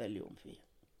قاعدين لهذا اليوم فيه.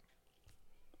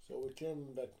 So we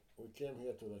came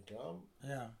here to the camp.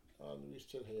 Yeah. And we're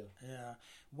still here. Yeah.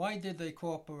 Why did they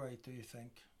cooperate, do you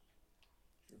think?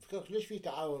 ليش في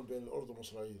تعاون بين الأردن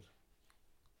وإسرائيل؟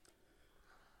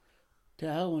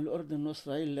 تعاون الأردن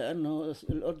وإسرائيل لأنه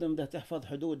الأردن بدها تحفظ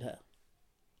حدودها.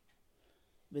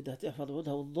 بدها تحفظ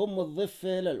حدودها وتضم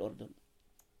الضفة للأردن.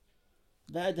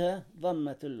 بعدها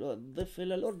ضمت الضفة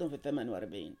للأردن في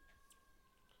 48.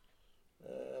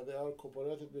 They are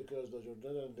cooperated because the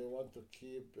Jordanians they want to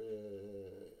keep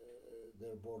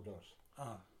their borders.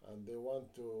 And they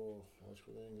want to, what's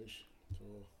it in English? To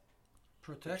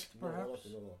protect, perhaps?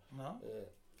 No.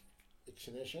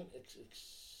 Exchange?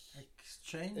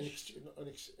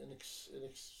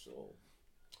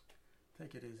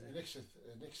 Take it easy.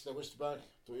 Annex the West Bank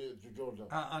to Jordan.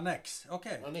 Annex,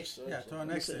 okay. Annex. To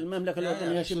annex it. المملكة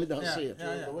الأردنية شو بدها تصير.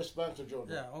 The West Bank to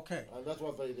Jordan. Yeah, okay. And that's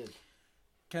what they did.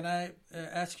 Can I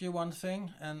ask you one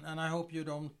thing, and I hope you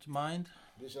don't mind?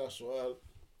 This is سؤال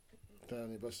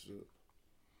ثاني بس.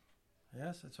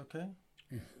 Yes, it's okay.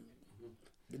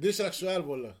 بدي أسألك سؤال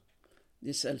ولا؟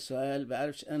 يسأل سؤال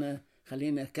بعرفش أنا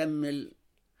خليني أكمل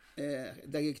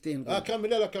دقيقتين. كمل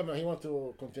لا كمل. He want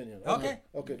to continue.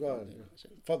 Okay, go ahead.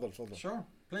 تفضل. Sure,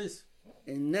 please.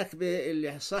 النكبة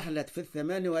اللي صحلت في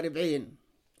 48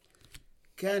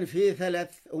 كان في 3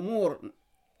 أمور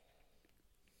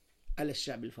على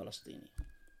الشعب الفلسطيني.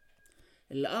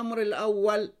 الأمر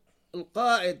الأول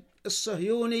القائد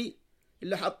الصهيوني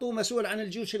اللي حطوه مسؤول عن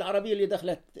الجيوش العربية اللي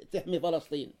دخلت تحمي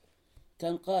فلسطين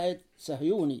كان قائد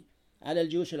صهيوني على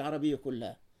الجيوش العربية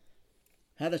كلها.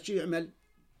 هذا الشيء يعمل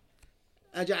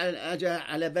أجا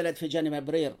على بلد في جنب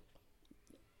برير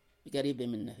قريبة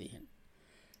منه فيهن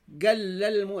قال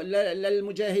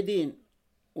للمجاهدين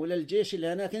وللجيش اللي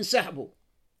هناك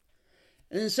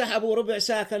انسحبوا ربع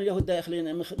ساعة كان اليهود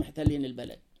داخلين محتلين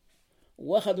البلد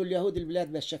واخذوا اليهود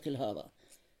البلاد بالشكل هذا.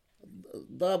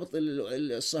 ضابط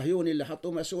الصهيوني اللي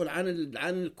حطوه مسؤول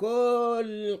عن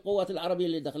كل القوات العربية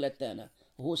اللي دخلت تانا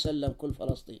وهو سلم كل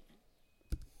فلسطين.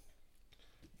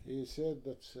 He said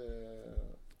that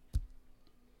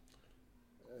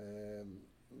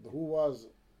who was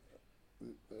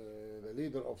the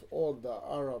leader of all the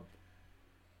Arab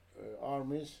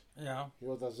armies. He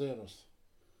was a Zionist.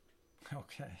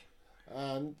 Okay.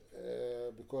 And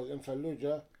because in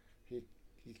Fallujah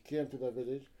he came to the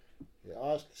village, he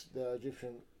asked the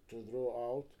Egyptian to draw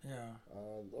out.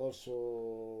 And also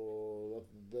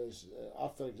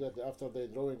after they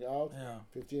drawing out,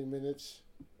 15 minutes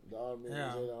the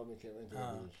Israeli army came into the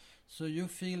village. So you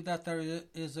feel that there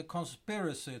is a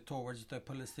conspiracy towards the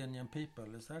Palestinian people,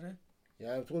 is that it?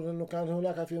 يعني بتقول إنه كان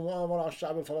هناك في مؤامرة على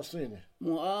الشعب الفلسطيني.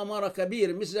 مؤامرة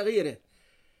كبيرة مش صغيرة.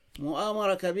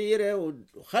 مؤامرة كبيرة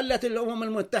وخلت الأمم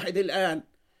المتحدة الآن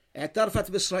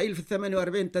اعترفت بإسرائيل في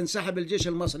 48 تنسحب الجيش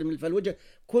المصري من الفلوجة.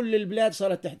 كل البلاد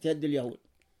صارت تحت يد اليهود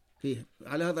فيه.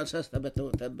 على هذا الأساس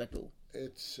ثبتوا.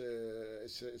 It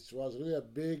was really a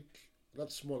big,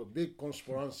 not small, big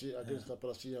conspiracy against the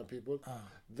Palestinian people.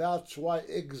 That's why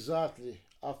exactly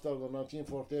after the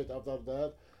 1948, after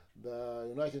that, the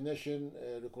United Nations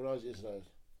recognized Israel.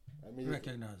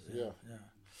 Recognized.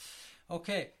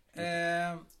 Okay.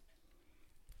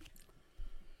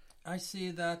 I see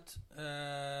that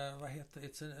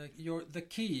it's the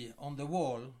key on the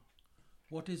wall.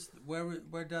 What is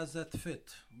where does that fit?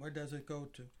 Where does it go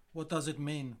to? What does it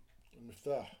mean?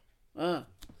 المفتاح.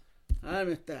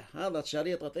 المفتاح. هذا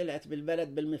الشريطة طلعت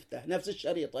بالبلد بالمفتاح نفس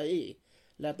الشريطة هي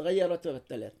لا تغيرت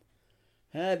وبدلت.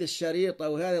 هذه الشريطة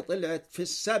وهذه طلعت في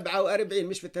 47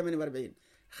 مش في 48.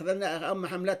 أخذنا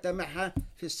حملتها معها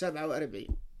في 47.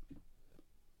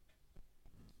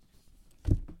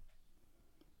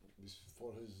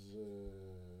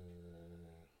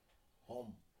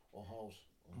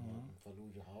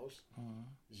 house.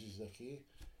 This is the key.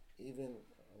 Even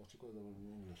what you call it in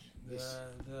English?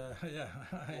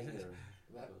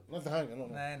 Not the hanger, no.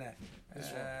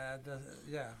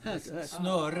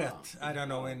 Snöret. I don't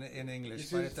know in English,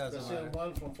 this but is it doesn't the same matter.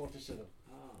 one from 47.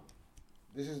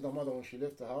 This is the mother when she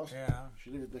left the house. Yeah. She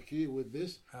left the key with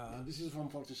this, and this is from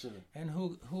 47. And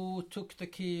who took the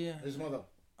key? His mother.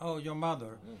 Oh, your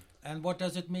mother. And what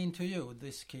does it mean to you,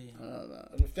 this key?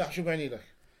 المفتاح شو بعني لك؟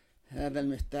 هذا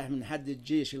المفتاح من حد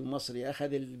الجيش المصري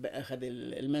أخذ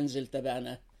المنزل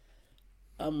تبعنا.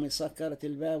 أمي سكرت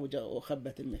الباب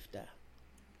وخبت المفتاح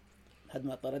لحد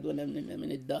ما طردونا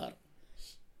من الدار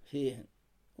فيه،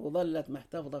 وظلت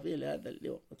محتفظة فيه لهذا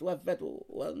اليوم. توفت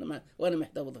وأنا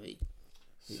محتفظة فيه.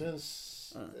 Since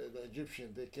the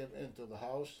Egyptians they came into the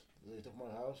house, they took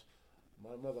my house.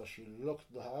 My mother, she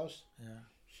locked the house. Yeah.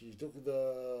 She took the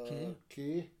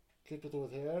key, kept it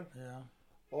with her. Yeah.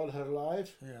 All her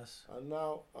life. Yes. And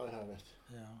now I have it.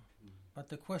 Yeah. But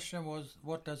the question was,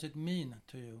 what does it mean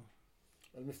to you?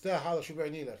 المفتاح هذا شو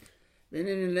بيعني لك؟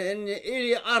 لأن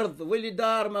إلي أرض واللي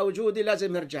دار موجودة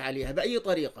لازم أرجع عليها بأي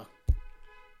طريقة.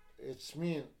 It's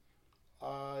mean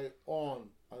I own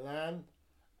a land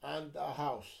and a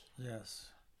house. Yes.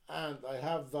 And I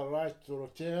have the right to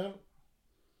return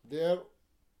there.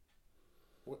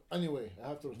 Anyway, I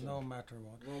have to return. No matter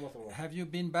what. No matter what. Have you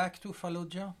been back to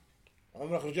Fallujah?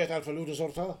 عمرك رجعت على فلوجة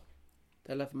زرتها؟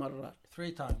 3 مرات.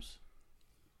 3 times.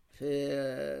 في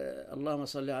اللهم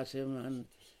صل على سيدنا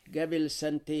قبل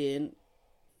سنتين،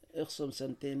 اخصم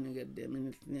سنتين قد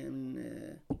من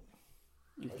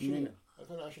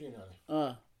 2020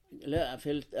 هذا. لا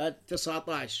في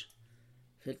 19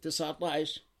 في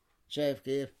 19 شايف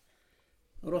كيف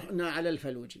رحنا على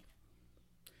الفلوجي.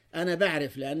 انا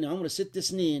بعرف لان عمري 6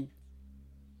 سنين،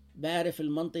 بعرف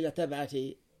المنطقة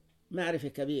تبعتي معرفة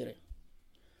كبيرة،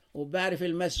 وبعرف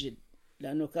المسجد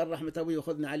لأنه كان رحمة أبوي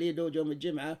يأخذنا على يده يوم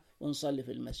الجمعة ونصلي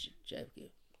في المسجد. شايف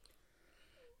كيف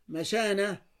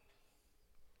مشانا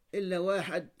إلا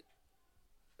واحد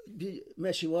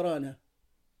ماشي ورانا،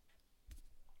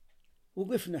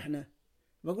 وقفنا احنا.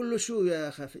 بقول له شو يا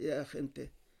أخ أنت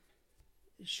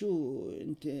شو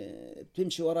أنت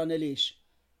بتمشي ورانا ليش؟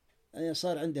 أنا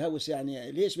صار عندي هوس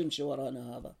يعني ليش بمشي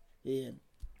ورانا هذا فين؟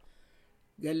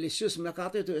 قال لي شو اسمك؟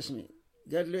 أعطيته اسمي.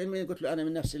 قال لي مين؟ قلت له أنا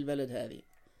من نفس البلد هذه.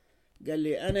 قال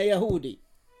لي أنا يهودي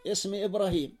اسمي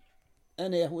إبراهيم.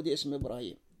 أنا يهودي اسمي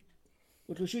إبراهيم.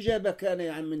 قلت له شو جابك أنا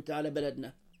يا عم أنت على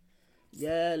بلدنا؟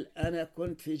 قال أنا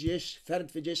كنت في جيش، فرد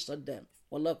في جيش صدام.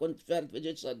 والله كنت فرد في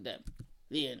جيش صدام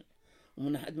فين،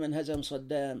 ومن حد ما انهزم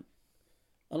صدام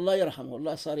الله يرحمه،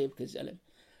 والله صار يبكي الزلم.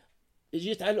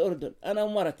 جيت على الأردن أنا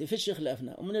ومرتي فيش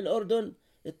خلافنا، ومن الأردن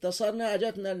اتصلنا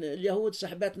أجتنا اليهود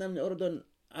سحبتنا من الأردن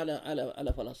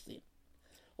على فلسطين.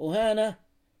 وهنا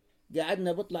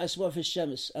قعدنا بطلع أسبوع في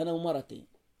الشمس أنا ومرتي،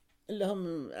 إلا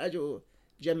هم أجوا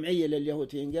جمعية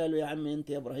لليهود فين، قالوا يا عمي أنت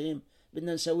يا إبراهيم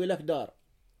بدنا نسوي لك دار.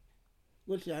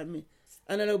 قلت يا عمي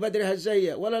أنا لو بدري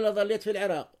هالزية ولا ظليت في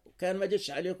العراق كان ما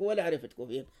جيتش عليكم ولا عرفتكم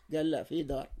فين. قال لا في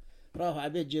دار. راحوا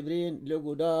على بيت جبرين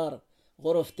لقوا دار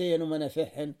غرفتين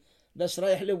ومنافحن، بس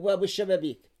رايح لأبواب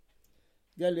والشبابيك.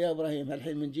 قال لي يا إبراهيم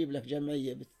هالحين بنجيب لك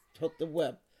جمعية بتحط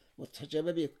أبواب وتحط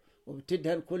شبابيك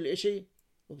وبتدهن كل إشي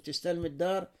وبتستلم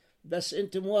الدار، بس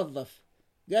أنت موظف.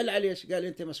 قال عليش؟ قال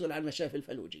أنت مسؤول عن مشافي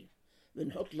الفلوجي،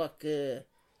 بنحط لك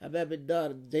أباب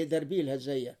الدار زي دربيل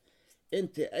هالزية،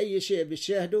 أنت أي شيء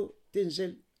بتشاهده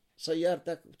تنزل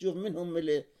سيارتك تشوف منهم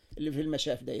اللي في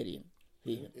المشاف دايرين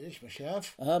فيهم. إيش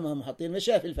مشاف؟ ما هم حاطين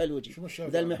مشافي الفلوجي. شو مشاف؟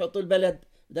 بدل ما يحطوا البلد،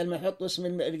 بدل ما يحطوا اسم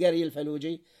القرية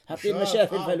الفلوجي حاطين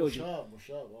مشافي الفلوجي.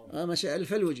 مشاف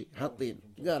الفلوجي حاطين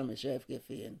قار مشاف كيف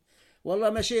فين. والله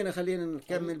مشينا، خلينا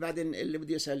نكمل بعدين اللي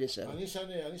بده يسأل يسأل.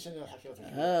 أنا سنة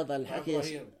هذا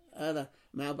الحكي هذا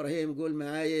مع إبراهيم يقول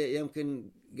معاي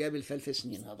يمكن قبل 3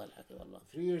 سنين هذا الحكي والله.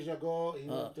 3 years ago he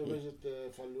went to visit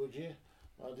Fallujah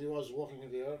and he was walking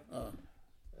there.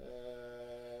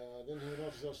 Then he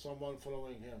noticed that someone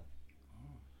following him.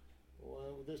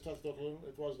 When they started talking,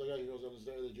 it was the guy. He was an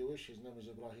Israeli Jewish. His name is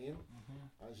Ibrahim,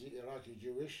 and he Iraqi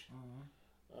Jewish.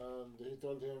 And he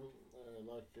told him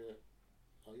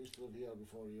I used to live here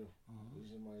before you. This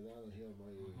is my land, here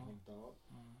my hometown.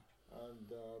 And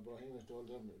Ibrahim told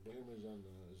him, Ibrahim is an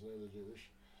Israeli Jewish,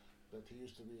 that he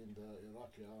used to be in the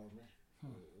Iraqi army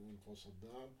for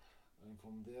Saddam, and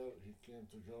from there he came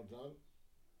to Jordan.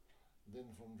 Then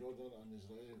from Jordan and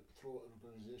Israel, through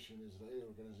Israeli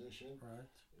organization, right.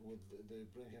 They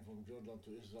bring him from Jordan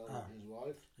to Israel with his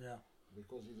wife. Yeah.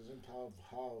 Because he doesn't have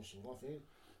house or nothing,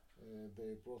 they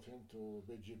brought him to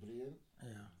Beit Jibrin.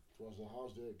 Yeah. It was a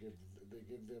house. They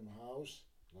give them house,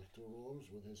 like 2 rooms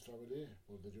with his family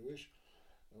for the Jewish,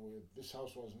 And this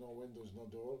house was no windows, no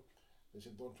door. They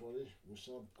said, don't worry, we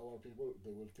send our people,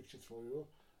 they will fix it for you.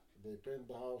 They paint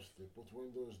the house, they put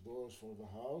windows, doors for the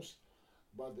house.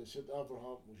 But they said,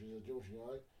 Abraham, which is a Jewish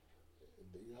guy,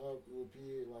 you will be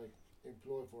like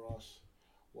employed for us.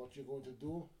 What you're going to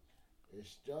do is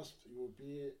just you will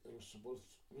be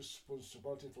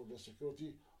responsibility for the security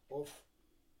of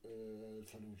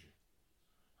Fallujah.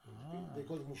 They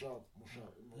call it Mushab.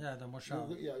 Yeah, the Mushab.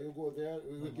 You go there,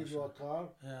 we will give you a car,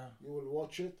 you will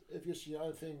watch it. If you see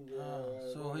anything...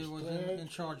 so he was in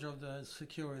charge of the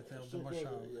security of the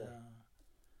Mushab.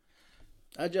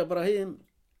 أجا إبراهيم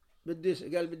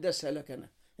قال بدي أسألك أنا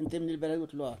أنت من البلد؟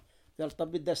 قلت له قال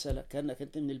طب بدي أسألك كأنك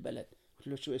أنت من البلد. قلت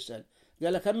له شو اسأل؟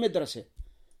 قال كم مدرسة؟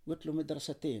 قلت له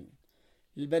مدرستين،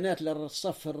 البنات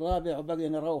للصف الرابع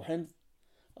وبقينا روحن،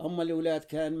 أما الأولاد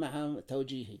كان معهم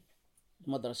توجيهي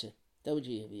مدرسة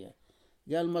توجيهي فيها.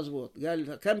 قال مزبوط.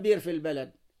 قال كم بير في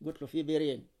البلد؟ قلت له في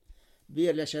بيرين،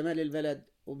 بير لشمال البلد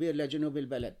وبير لجنوب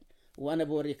البلد، وأنا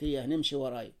بوريك إياه نمشي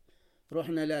وراي.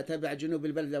 رحنا لا تبع جنوب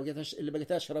البلد اللي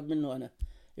بقيت أشرب منه أنا،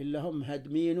 اللي هم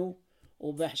هدمينه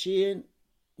وبحشين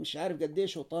مش عارف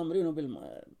قديش وطامرينه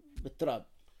بالتراب.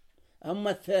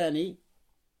 أما الثاني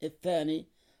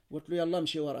قلت له يلا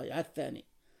امشي وراي على الثاني.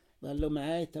 قال له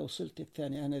معاي توصلت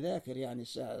الثاني، أنا ذاكر يعني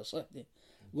صحتي.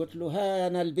 قلت له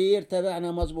هانا البير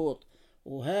تبعنا مزبوط،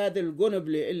 وهذا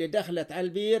القنبلة اللي دخلت على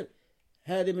البير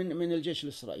هذه من الجيش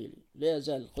الإسرائيلي، لا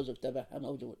يزال الخزف تبعها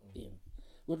موجود.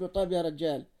 قلت له طيب يا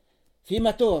رجال في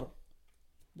ماتور،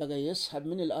 بقى يسحب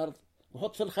من الأرض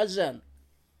وحط في الخزان.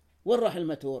 وين راح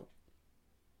الماتور؟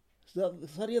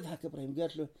 صار يضحك إبراهيم.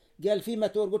 قال في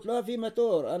ماتور. قلت له في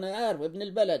ماتور، أنا عارف ابن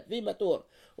البلد في ماتور،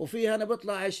 وفيها أنا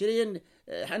بطلع 20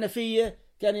 حنفية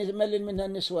كان يملل منها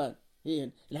النسوان،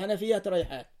 هي الحنفيات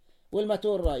رايحات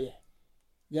والماتور رايح.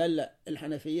 قال لا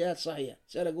الحنفيات صحيح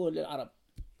سرقوه للعرب.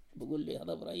 بقول لي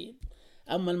هذا إبراهيم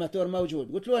أما الماتور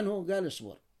موجود. قلت له وين هو؟ قال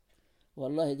اصبر.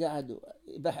 والله قاعد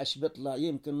بحش بيطلع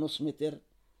يمكن نص متر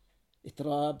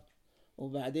تراب،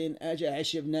 وبعدين أجي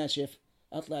عشب ناشف،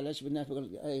 أطلع العشب الناشف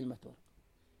بقول أي الماتور.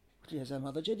 قلت له يا زلمة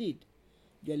هذا جديد.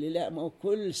 قال لي لا ما هو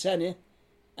كل سنة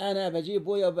أنا بجيب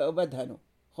بويا وبدهنه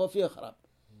خوف يخرب.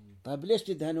 طيب ليش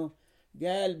تدهنه؟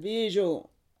 قال بيجوا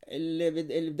اللي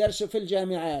بدرسوا في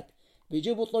الجامعات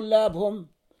بيجيبوا طلابهم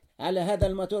على هذا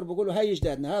الماتور، بيقولوا هاي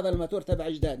اجدادنا، هذا الماتور تبع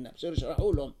اجدادنا، بصيروا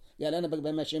يشرحوا لهم. قال انا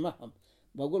بقى ماشي معهم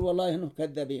بقول والله انهم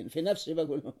كذابين في نفسي،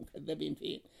 بقول لهم كذابين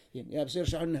فين يا بصير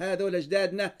يشرحوا ان هذول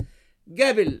اجدادنا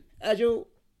قبل اجوا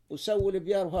وسووا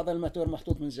البيار، وهذا الماتور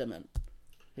محطوط من زمان.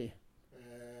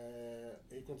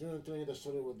 He continued telling the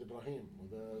story with Ibrahim,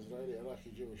 with the Israeli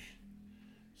Iraqi Jewish.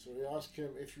 So he asked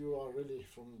him, if you are really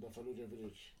from the Fallujah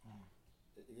village,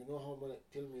 you know how many,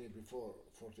 tell me before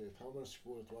 48, how many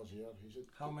schools it was here? He said,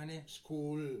 how many?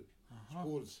 Schools.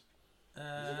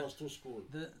 It was 2 schools.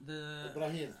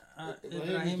 Ibrahim asked,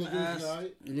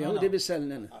 اليهودي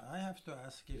بيسألنا. I have to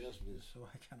ask you, yes, please. so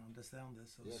I can understand this.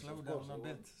 So yes, slow down a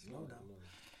bit, slow down.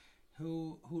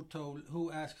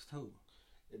 Who asked who?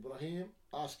 Ibrahim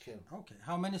asked him. Okay,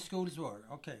 how many schools were?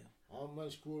 Okay. How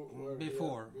many schools were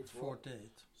before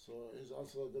 48? So his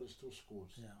answer, there is 2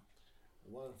 schools. Yeah.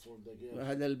 One for the girls.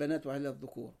 وهذا البنات وهذا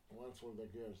الذكور. One for the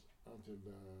girls until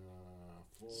the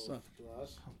 4th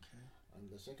class. Okay. And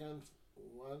the second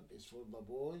one is for the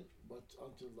boy, but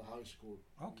until the high school.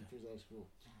 Okay. High school.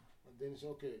 And then he said,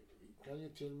 okay, can you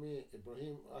tell me,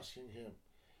 Ibrahim asking him,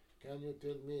 can you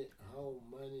tell me how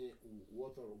many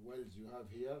water wells you have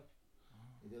here?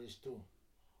 There is 2.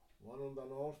 One on the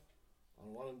north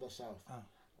and one on the south.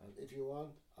 And if you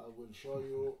want, I will show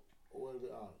you where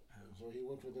they are. So he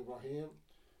went with Ibrahim.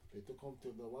 They took him to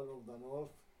the one on the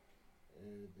north.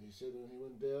 He said when he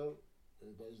went there,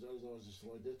 the Israelis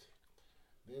destroyed it.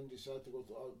 Then decided to go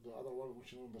to the other one,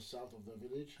 which is on the south of the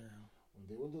village. When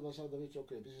they went to the south of the village,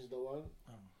 okay, this is the one.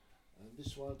 And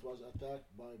this one was attacked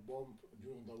by bomb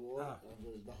during the war. And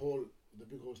the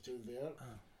big hole still there.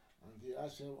 And he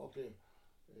asked him, okay,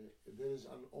 there is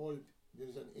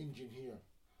an engine here.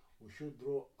 We should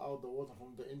draw out the water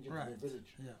from the engine to the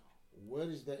village. Yeah. Where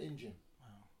is the engine?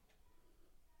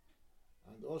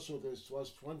 And also there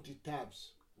was 20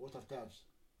 tabs, water tabs.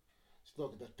 So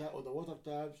look, the water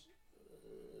tabs,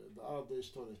 the Arab they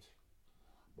stole it,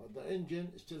 but the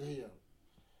engine is still here.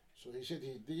 So he said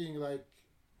he's digging like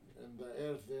in the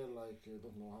earth there, like I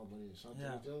don't know how many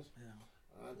centimeters.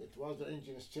 And it was the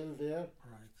engine still there,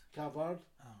 covered.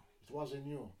 It wasn't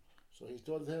new. So he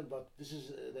told him, but this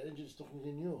is the engine is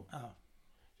technically new.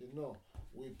 He said, no,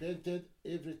 we painted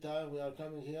every time we are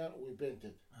coming here, we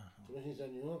painted. So he's a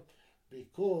new,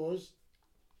 because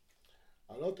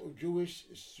a lot of Jewish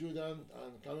students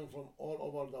and coming from all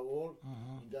over the world.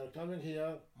 They are coming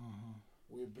here.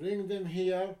 We bring them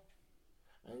here,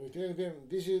 and we tell them,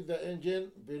 this is the engine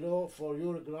below for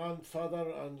your grandfather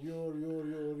and your.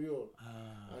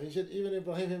 And he said, even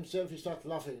Ibrahim himself, he started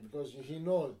laughing because he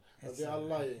knows that they are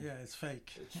lying. Yeah, it's fake.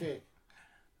 It's fake.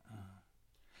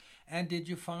 And did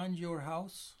you find your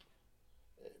house?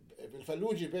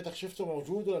 بالفلوجي بيتك شفته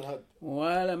موجود ولا هد؟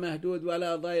 ولا مهدود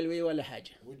ولا ضايل ولا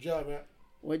حاجة.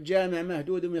 والجامع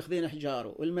مهدود ومخذين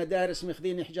أحجاره، والمدارس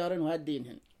مخذين أحجارهن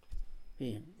وهادينهن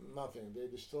فيهن. Nothing. They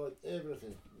destroyed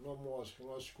everything. No mosque,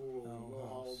 no school, no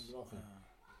house, nothing.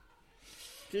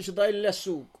 فيش ضايل إلا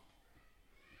السوق.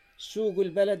 سوق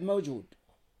البلد موجود،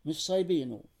 مش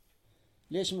صايبينه.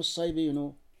 ليش مش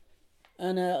صايبينه؟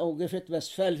 أنا أوقفت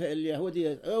بس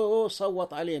اليهودي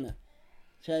صوت علينا.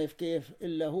 شايف كيف؟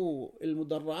 إلا هو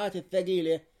المدرعات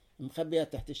الثقيلة مخبية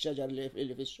تحت الشجر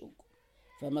اللي في السوق،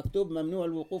 فمكتوب ممنوع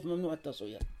الوقوف، ممنوع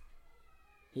التصوير.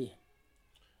 هي.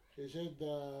 He said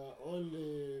the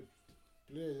only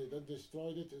place that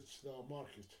destroyed it, it's the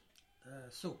market.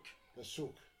 Souk. The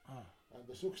souk. And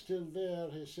the souk still there.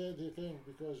 He said he think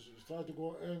because he tried to go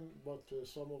in, but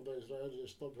some of the Israelis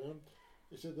stopped him.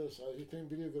 He said he think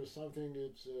believe there's something.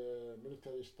 It's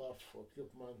military stuff,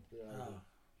 equipment.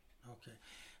 Okay.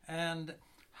 And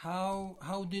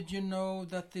how did you know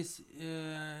that this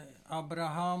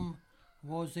Abraham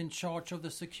was in charge of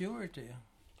the security?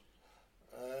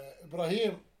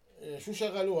 إبراهيم شو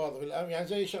شغلوه هذا بالأمن؟ يعني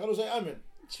زي شغلوه زي أمن.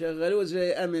 شغلوه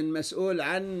زي أمن، مسؤول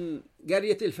عن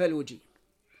قرية الفلوجي.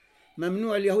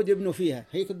 ممنوع اليهود يبنوا فيها،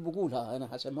 هيك بقولها أنا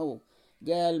حسب هو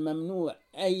قال ممنوع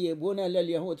أي بنى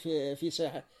لليهود في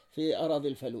ساحة في أراضي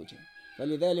الفلوجي.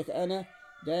 فلذلك أنا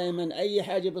دائما أي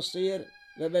حاجة بتصير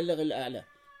ببلغ الأعلى،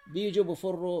 بيجوا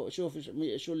بفروا شوف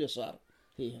شو اللي صار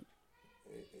فيهم.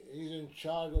 He's in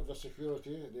charge of the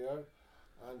security there,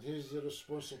 and his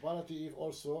responsibility if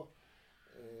also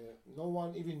no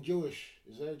one, even Jewish,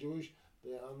 Israeli Jewish,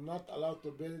 they are not allowed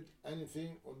to build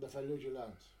anything on the Fallujah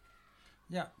land.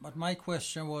 Yeah, but my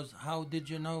question was, how did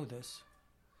you know this?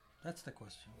 That's the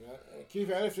question.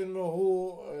 كيف عرفت إنه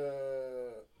هو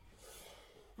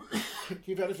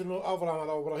كيف عرفت إنه أبراهام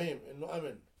أو إبراهيم إنه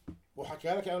أمن؟ وحكى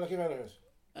لك ولا كيف عرفت؟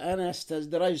 أنا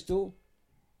استدرجته،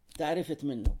 تعرفت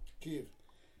منه. كيف؟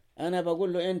 أنا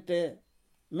بقول له أنت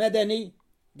مدني؟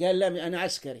 قال لا أنا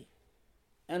عسكري.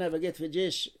 أنا بقيت في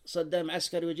جيش صدام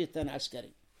عسكري وجيت أنا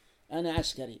عسكري. أنا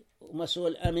عسكري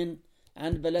ومسؤول أمن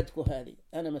عن بلدكم هذه.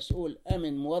 أنا مسؤول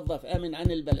أمن، موظف أمن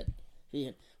عن البلد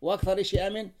فيهم، وأكثر شيء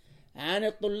أمن عن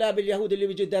الطلاب اليهود اللي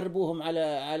بيجوا يدربوهم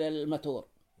على الماتور.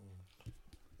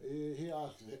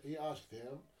 He asked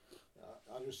him,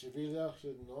 are you civilian? He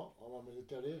said no, I'm a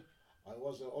military. I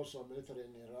was also a military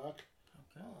in Iraq.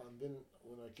 Okay. And then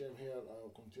when I came here, I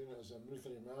continued as a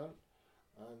military man,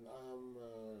 and I'm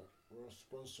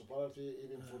responsibility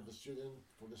even for the student,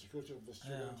 for the security of the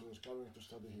student who is coming to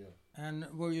study here. And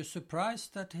were you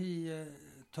surprised that he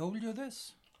told you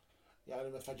this? يعني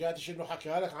ما تفاجأتش إنه حكى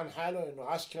لك عن حاله إنه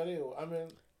عسكري وأمن؟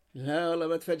 لا والله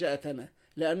ما تفاجأت أنا،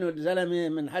 لأنه الزلمة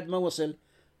من حد ما وصل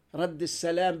رد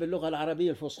السلام باللغة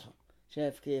العربية الفصحى.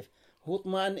 شايف كيف؟ هو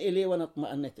اطمأن إلي وأنا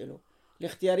اطمأنت له.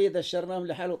 الاختيارية دشرناهم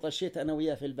لحاله وطشيت أنا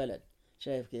وياه في البلد.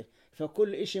 شايف كيف؟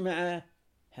 فكل إشي معاه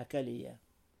حكى لي إياه.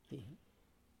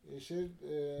 He said,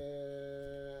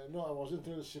 no, I wasn't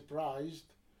really surprised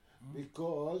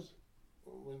because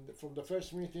from the first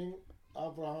meeting,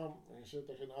 Abraham, he said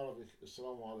like in Arabic,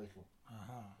 Assalamu alaikum.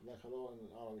 Like hello in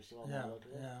Arabic, Assalamu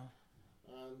alaikum. Yeah.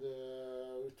 And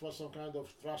it was some kind of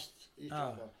trust each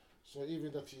other. So even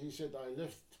that he said I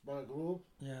left my group,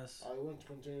 yes, I went to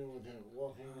continue with him,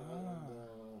 walking around the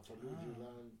Fallujah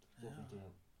land, talking to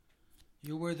him.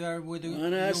 You were there with the...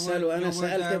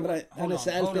 أنا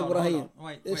سألت إبراهيم.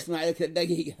 اسمع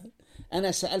دقيقة.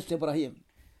 أنا سألت إبراهيم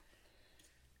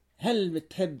هل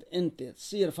بتحب أنت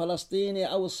تصير فلسطيني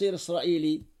أو تصير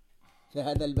إسرائيلي في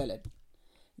هذا البلد؟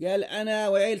 قال أنا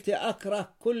وعيلتي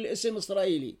أكره كل اسم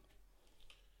إسرائيلي.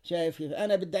 شايف كيف؟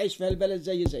 أنا بدي أعيش في هالبلد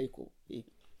زيكم.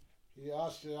 He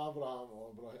asked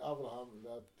Abraham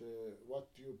that what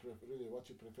you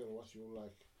prefer, what you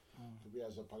like to be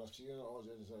as a Palestinian or as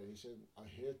an Israeli. He said, I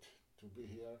hate to be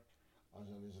here as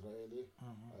an Israeli.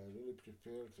 I really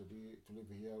prefer to live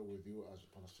here with you as a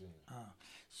Palestinian.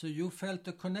 So you felt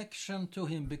a connection to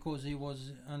him because he was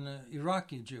an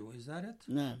Iraqi Jew, is that it?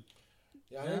 نعم.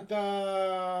 يعني أنت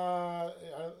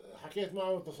حكيت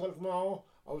معه واتصلت معه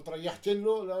أو تريحت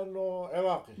له لأنه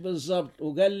عراقي. بالضبط.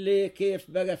 وقال لي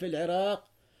كيف بقى في العراق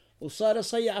وصار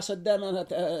يصيع صدام.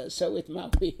 أنا سويت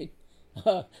معه فيه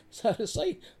صار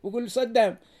يصيع وقول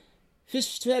صدام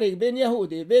فيش فرق بين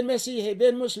يهودي بين مسيحي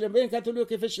بين مسلم بين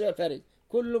كاثوليكي، فيش فرق،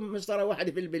 كلهم مسطرة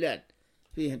واحدة في البلاد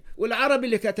فيهن. والعرب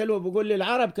اللي قتلوه بقول لي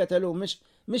العرب قتلوه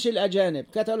مش الأجانب،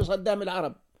 قتلوا صدام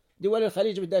العرب، دول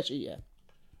الخليج بدهاش إياه.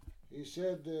 He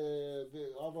said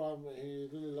Abraham, he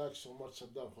really likes so much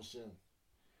Saddam Hussein.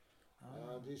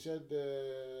 And he said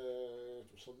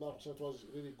Saddam Hussein was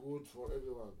really good for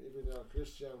everyone, even a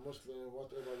Christian, Muslim,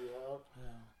 whatever you are.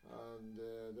 Yeah. And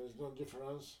there is no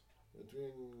difference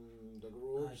between the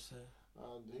groups.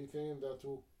 And he thinks that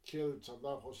who killed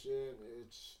Saddam Hussein,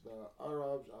 it's the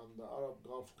Arabs and the Arab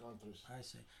Gulf countries. I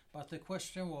see. But the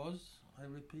question was, I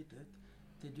repeat it,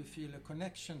 did you feel a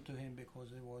connection to him because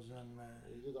he was an...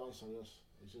 He did answer yes.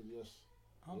 He said yes.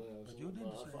 Oh, yeah, but so you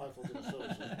didn't say. I forgot to say.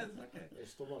 It's okay.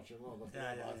 It's too much, you know. But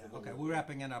Yeah. Okay, we're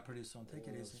wrapping it up pretty soon. Take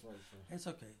it easy. It's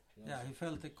okay. Yeah, he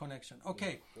felt the connection.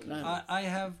 Okay, I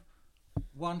have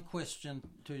one question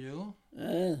to you.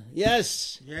 Yes.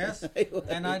 Yes,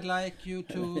 and I'd like you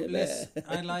to listen.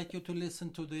 I'd like you to listen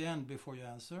to the end before you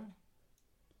answer.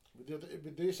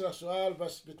 بدي يسأل سؤال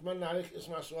بس بتمنى عليك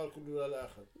اسمع السؤال كله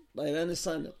للآخر. طيب أنا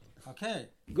صادق. Okay.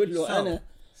 قل له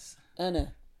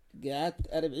أنا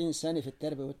قعدت 40 سنة في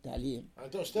التربية والتعليم.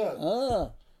 أنت أستاذ.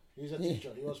 He's a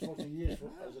teacher. He was 40 years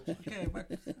as a teacher. Okay,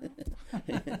 but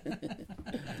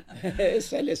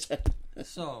اسأل.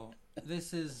 So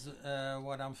this is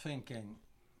what I'm thinking.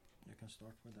 You can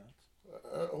start with that.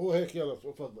 هو هيك يلا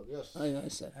تفضل. Yes. أيوة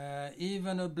اسأل.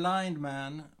 Even a blind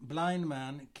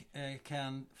man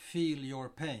can feel your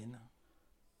pain.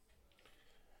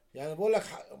 يعني بقول لك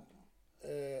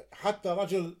حتى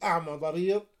رجل أعمى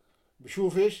ضرير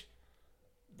بشوفش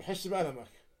بحس بألمك.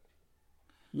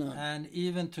 نعم. And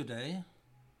even today.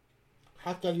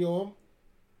 حتى اليوم.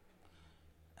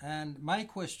 And my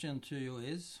question to you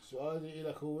is. سؤالي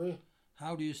إلك هو.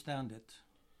 How do you stand it?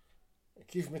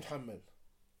 كيف متحمل؟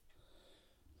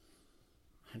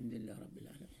 الحمد لله رب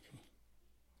العالمين.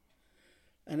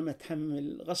 أنا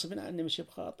متحمل غصب عني مش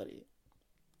بخاطري.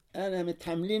 أنا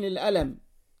متحملين الألم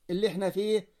اللي إحنا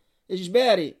فيه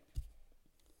إجباري.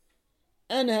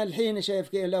 أنا الحين شايف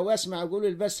كيف لو أسمع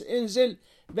أقول بس انزل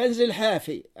بنزل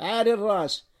حافي عاري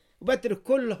الراس وبترك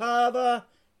كل هذا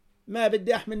ما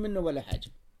بدي أحمل منه ولا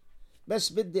حاجة،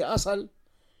 بس بدي أصل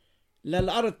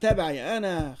للأرض تبعي.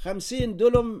 أنا 50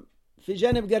 دلم في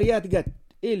جانب قريات قد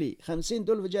إلي 50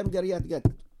 دلم في جانب قريات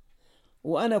قد،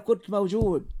 وأنا كنت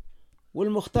موجود.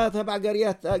 والمختار تبع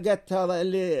قريات قد هذا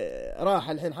اللي راح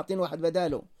الحين حاطين واحد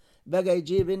بداله بقى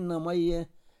يجيب لنا مية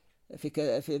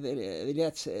في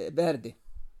ذليات باردة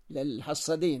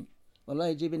للحصادين. والله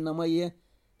يجيب لنا مية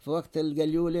في وقت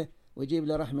القليولة ويجيب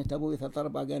له رحمة أبوي 3-4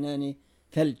 قناني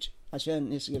ثلج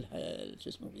عشان يسقي شو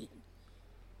اسمه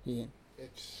فيه.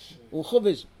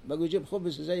 وخبز بقوا يجيب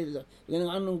خبز زي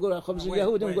يعني عنه نقول خبز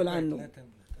اليهود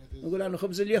نقول عنه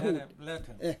خبز اليهود.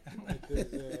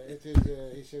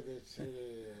 He said it's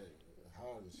really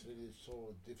hard. It's really so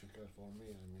difficult for me.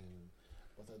 I mean,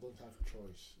 but I don't have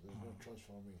choice. There's no choice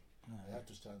for me. I have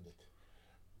to stand it.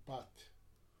 But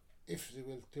if they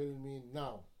will tell me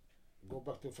now, go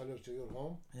back to Fallujah to your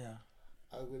home. Yeah.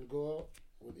 I will go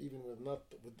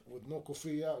with no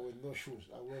kufiya, with no shoes.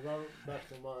 I will run back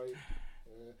to my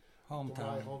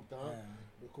hometown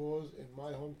because in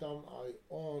my hometown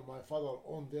my father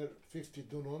owned there 50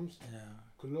 dunums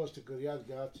close to Kiryat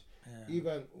Gat.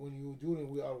 Even when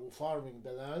we are farming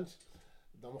the land,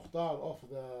 the muhtar of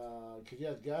the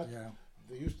Kiryat Gat,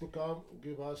 they used to come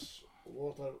give us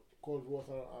water, cold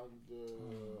water and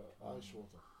ice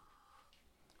water.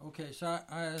 Okay, so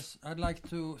I'd like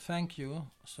to thank you,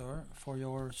 sir, for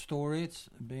your story. It's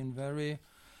been very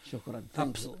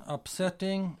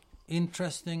upsetting,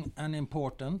 interesting and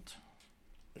important.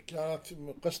 كانت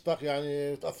قصتك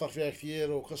يعني تأثر فيها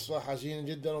كثير وقصة حزينة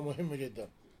جدا ومهمة جدا.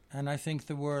 And I think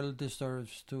the world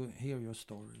deserves to hear your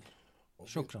story.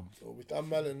 شكرا.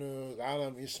 وبتأمل إنه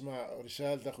العالم يسمع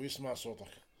رسالتك ويسمع صوتك.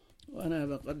 وأنا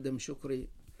بقدم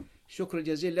شكر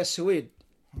جزيل للسويد.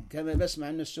 كما بسمع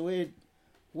إنه السويد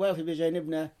وافي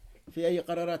بجانبنا في أي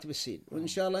قرارات بالسين، وإن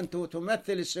شاء الله أنتم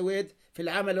تمثل السويد في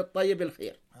العمل الطيب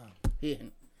الخير.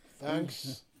 هنا.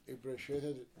 Thanks.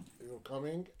 Appreciated your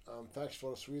coming and thanks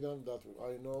for Sweden. That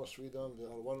I know Sweden, they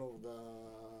are one of the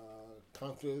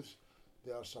countries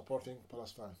they are supporting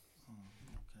Palestine.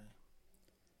 Okay.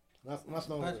 Not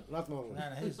Norway.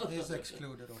 No, he's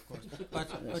excluded, of course.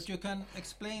 But you can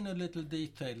explain a little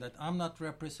detail that I'm not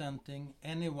representing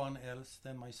anyone else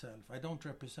than myself. I don't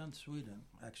represent Sweden,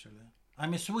 actually.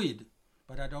 I'm a Swede,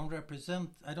 but I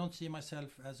don't see myself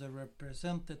as a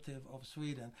representative of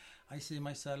Sweden. I see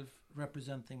myself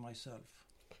representing myself.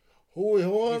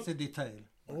 هو It's a detail.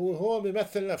 هو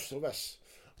بيمثل نفسه بس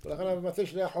لكن انا ما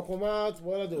بمثلش لا حكومات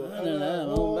ولا دول.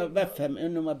 انا بفهم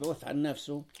انه مبعوث عن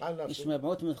نفسه مش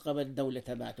مبعوث من قبل الدوله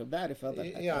تبعته. بعرف هذا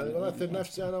يعني بمثل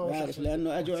نفسي انا بعرف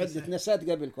لانه اجوا عده نسات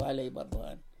قبلكم علي برضه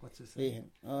انا فيهم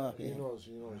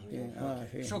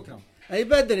شكرا. اي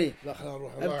بدري لا خلينا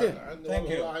نروح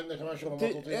عندنا كمان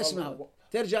شغل. اسمعوا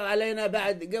ترجع علينا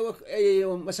بعد قوك اي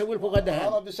يوم بسوي لكم غدا.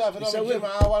 هذا بيسافر يوم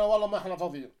الجمعه وانا والله ما احنا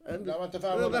فاضيين. لا انت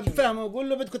فاهم قول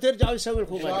له بدكم ترجعوا يسوي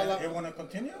لكم غدا. You want to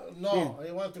continue? No,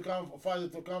 he want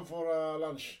to come for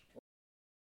lunch.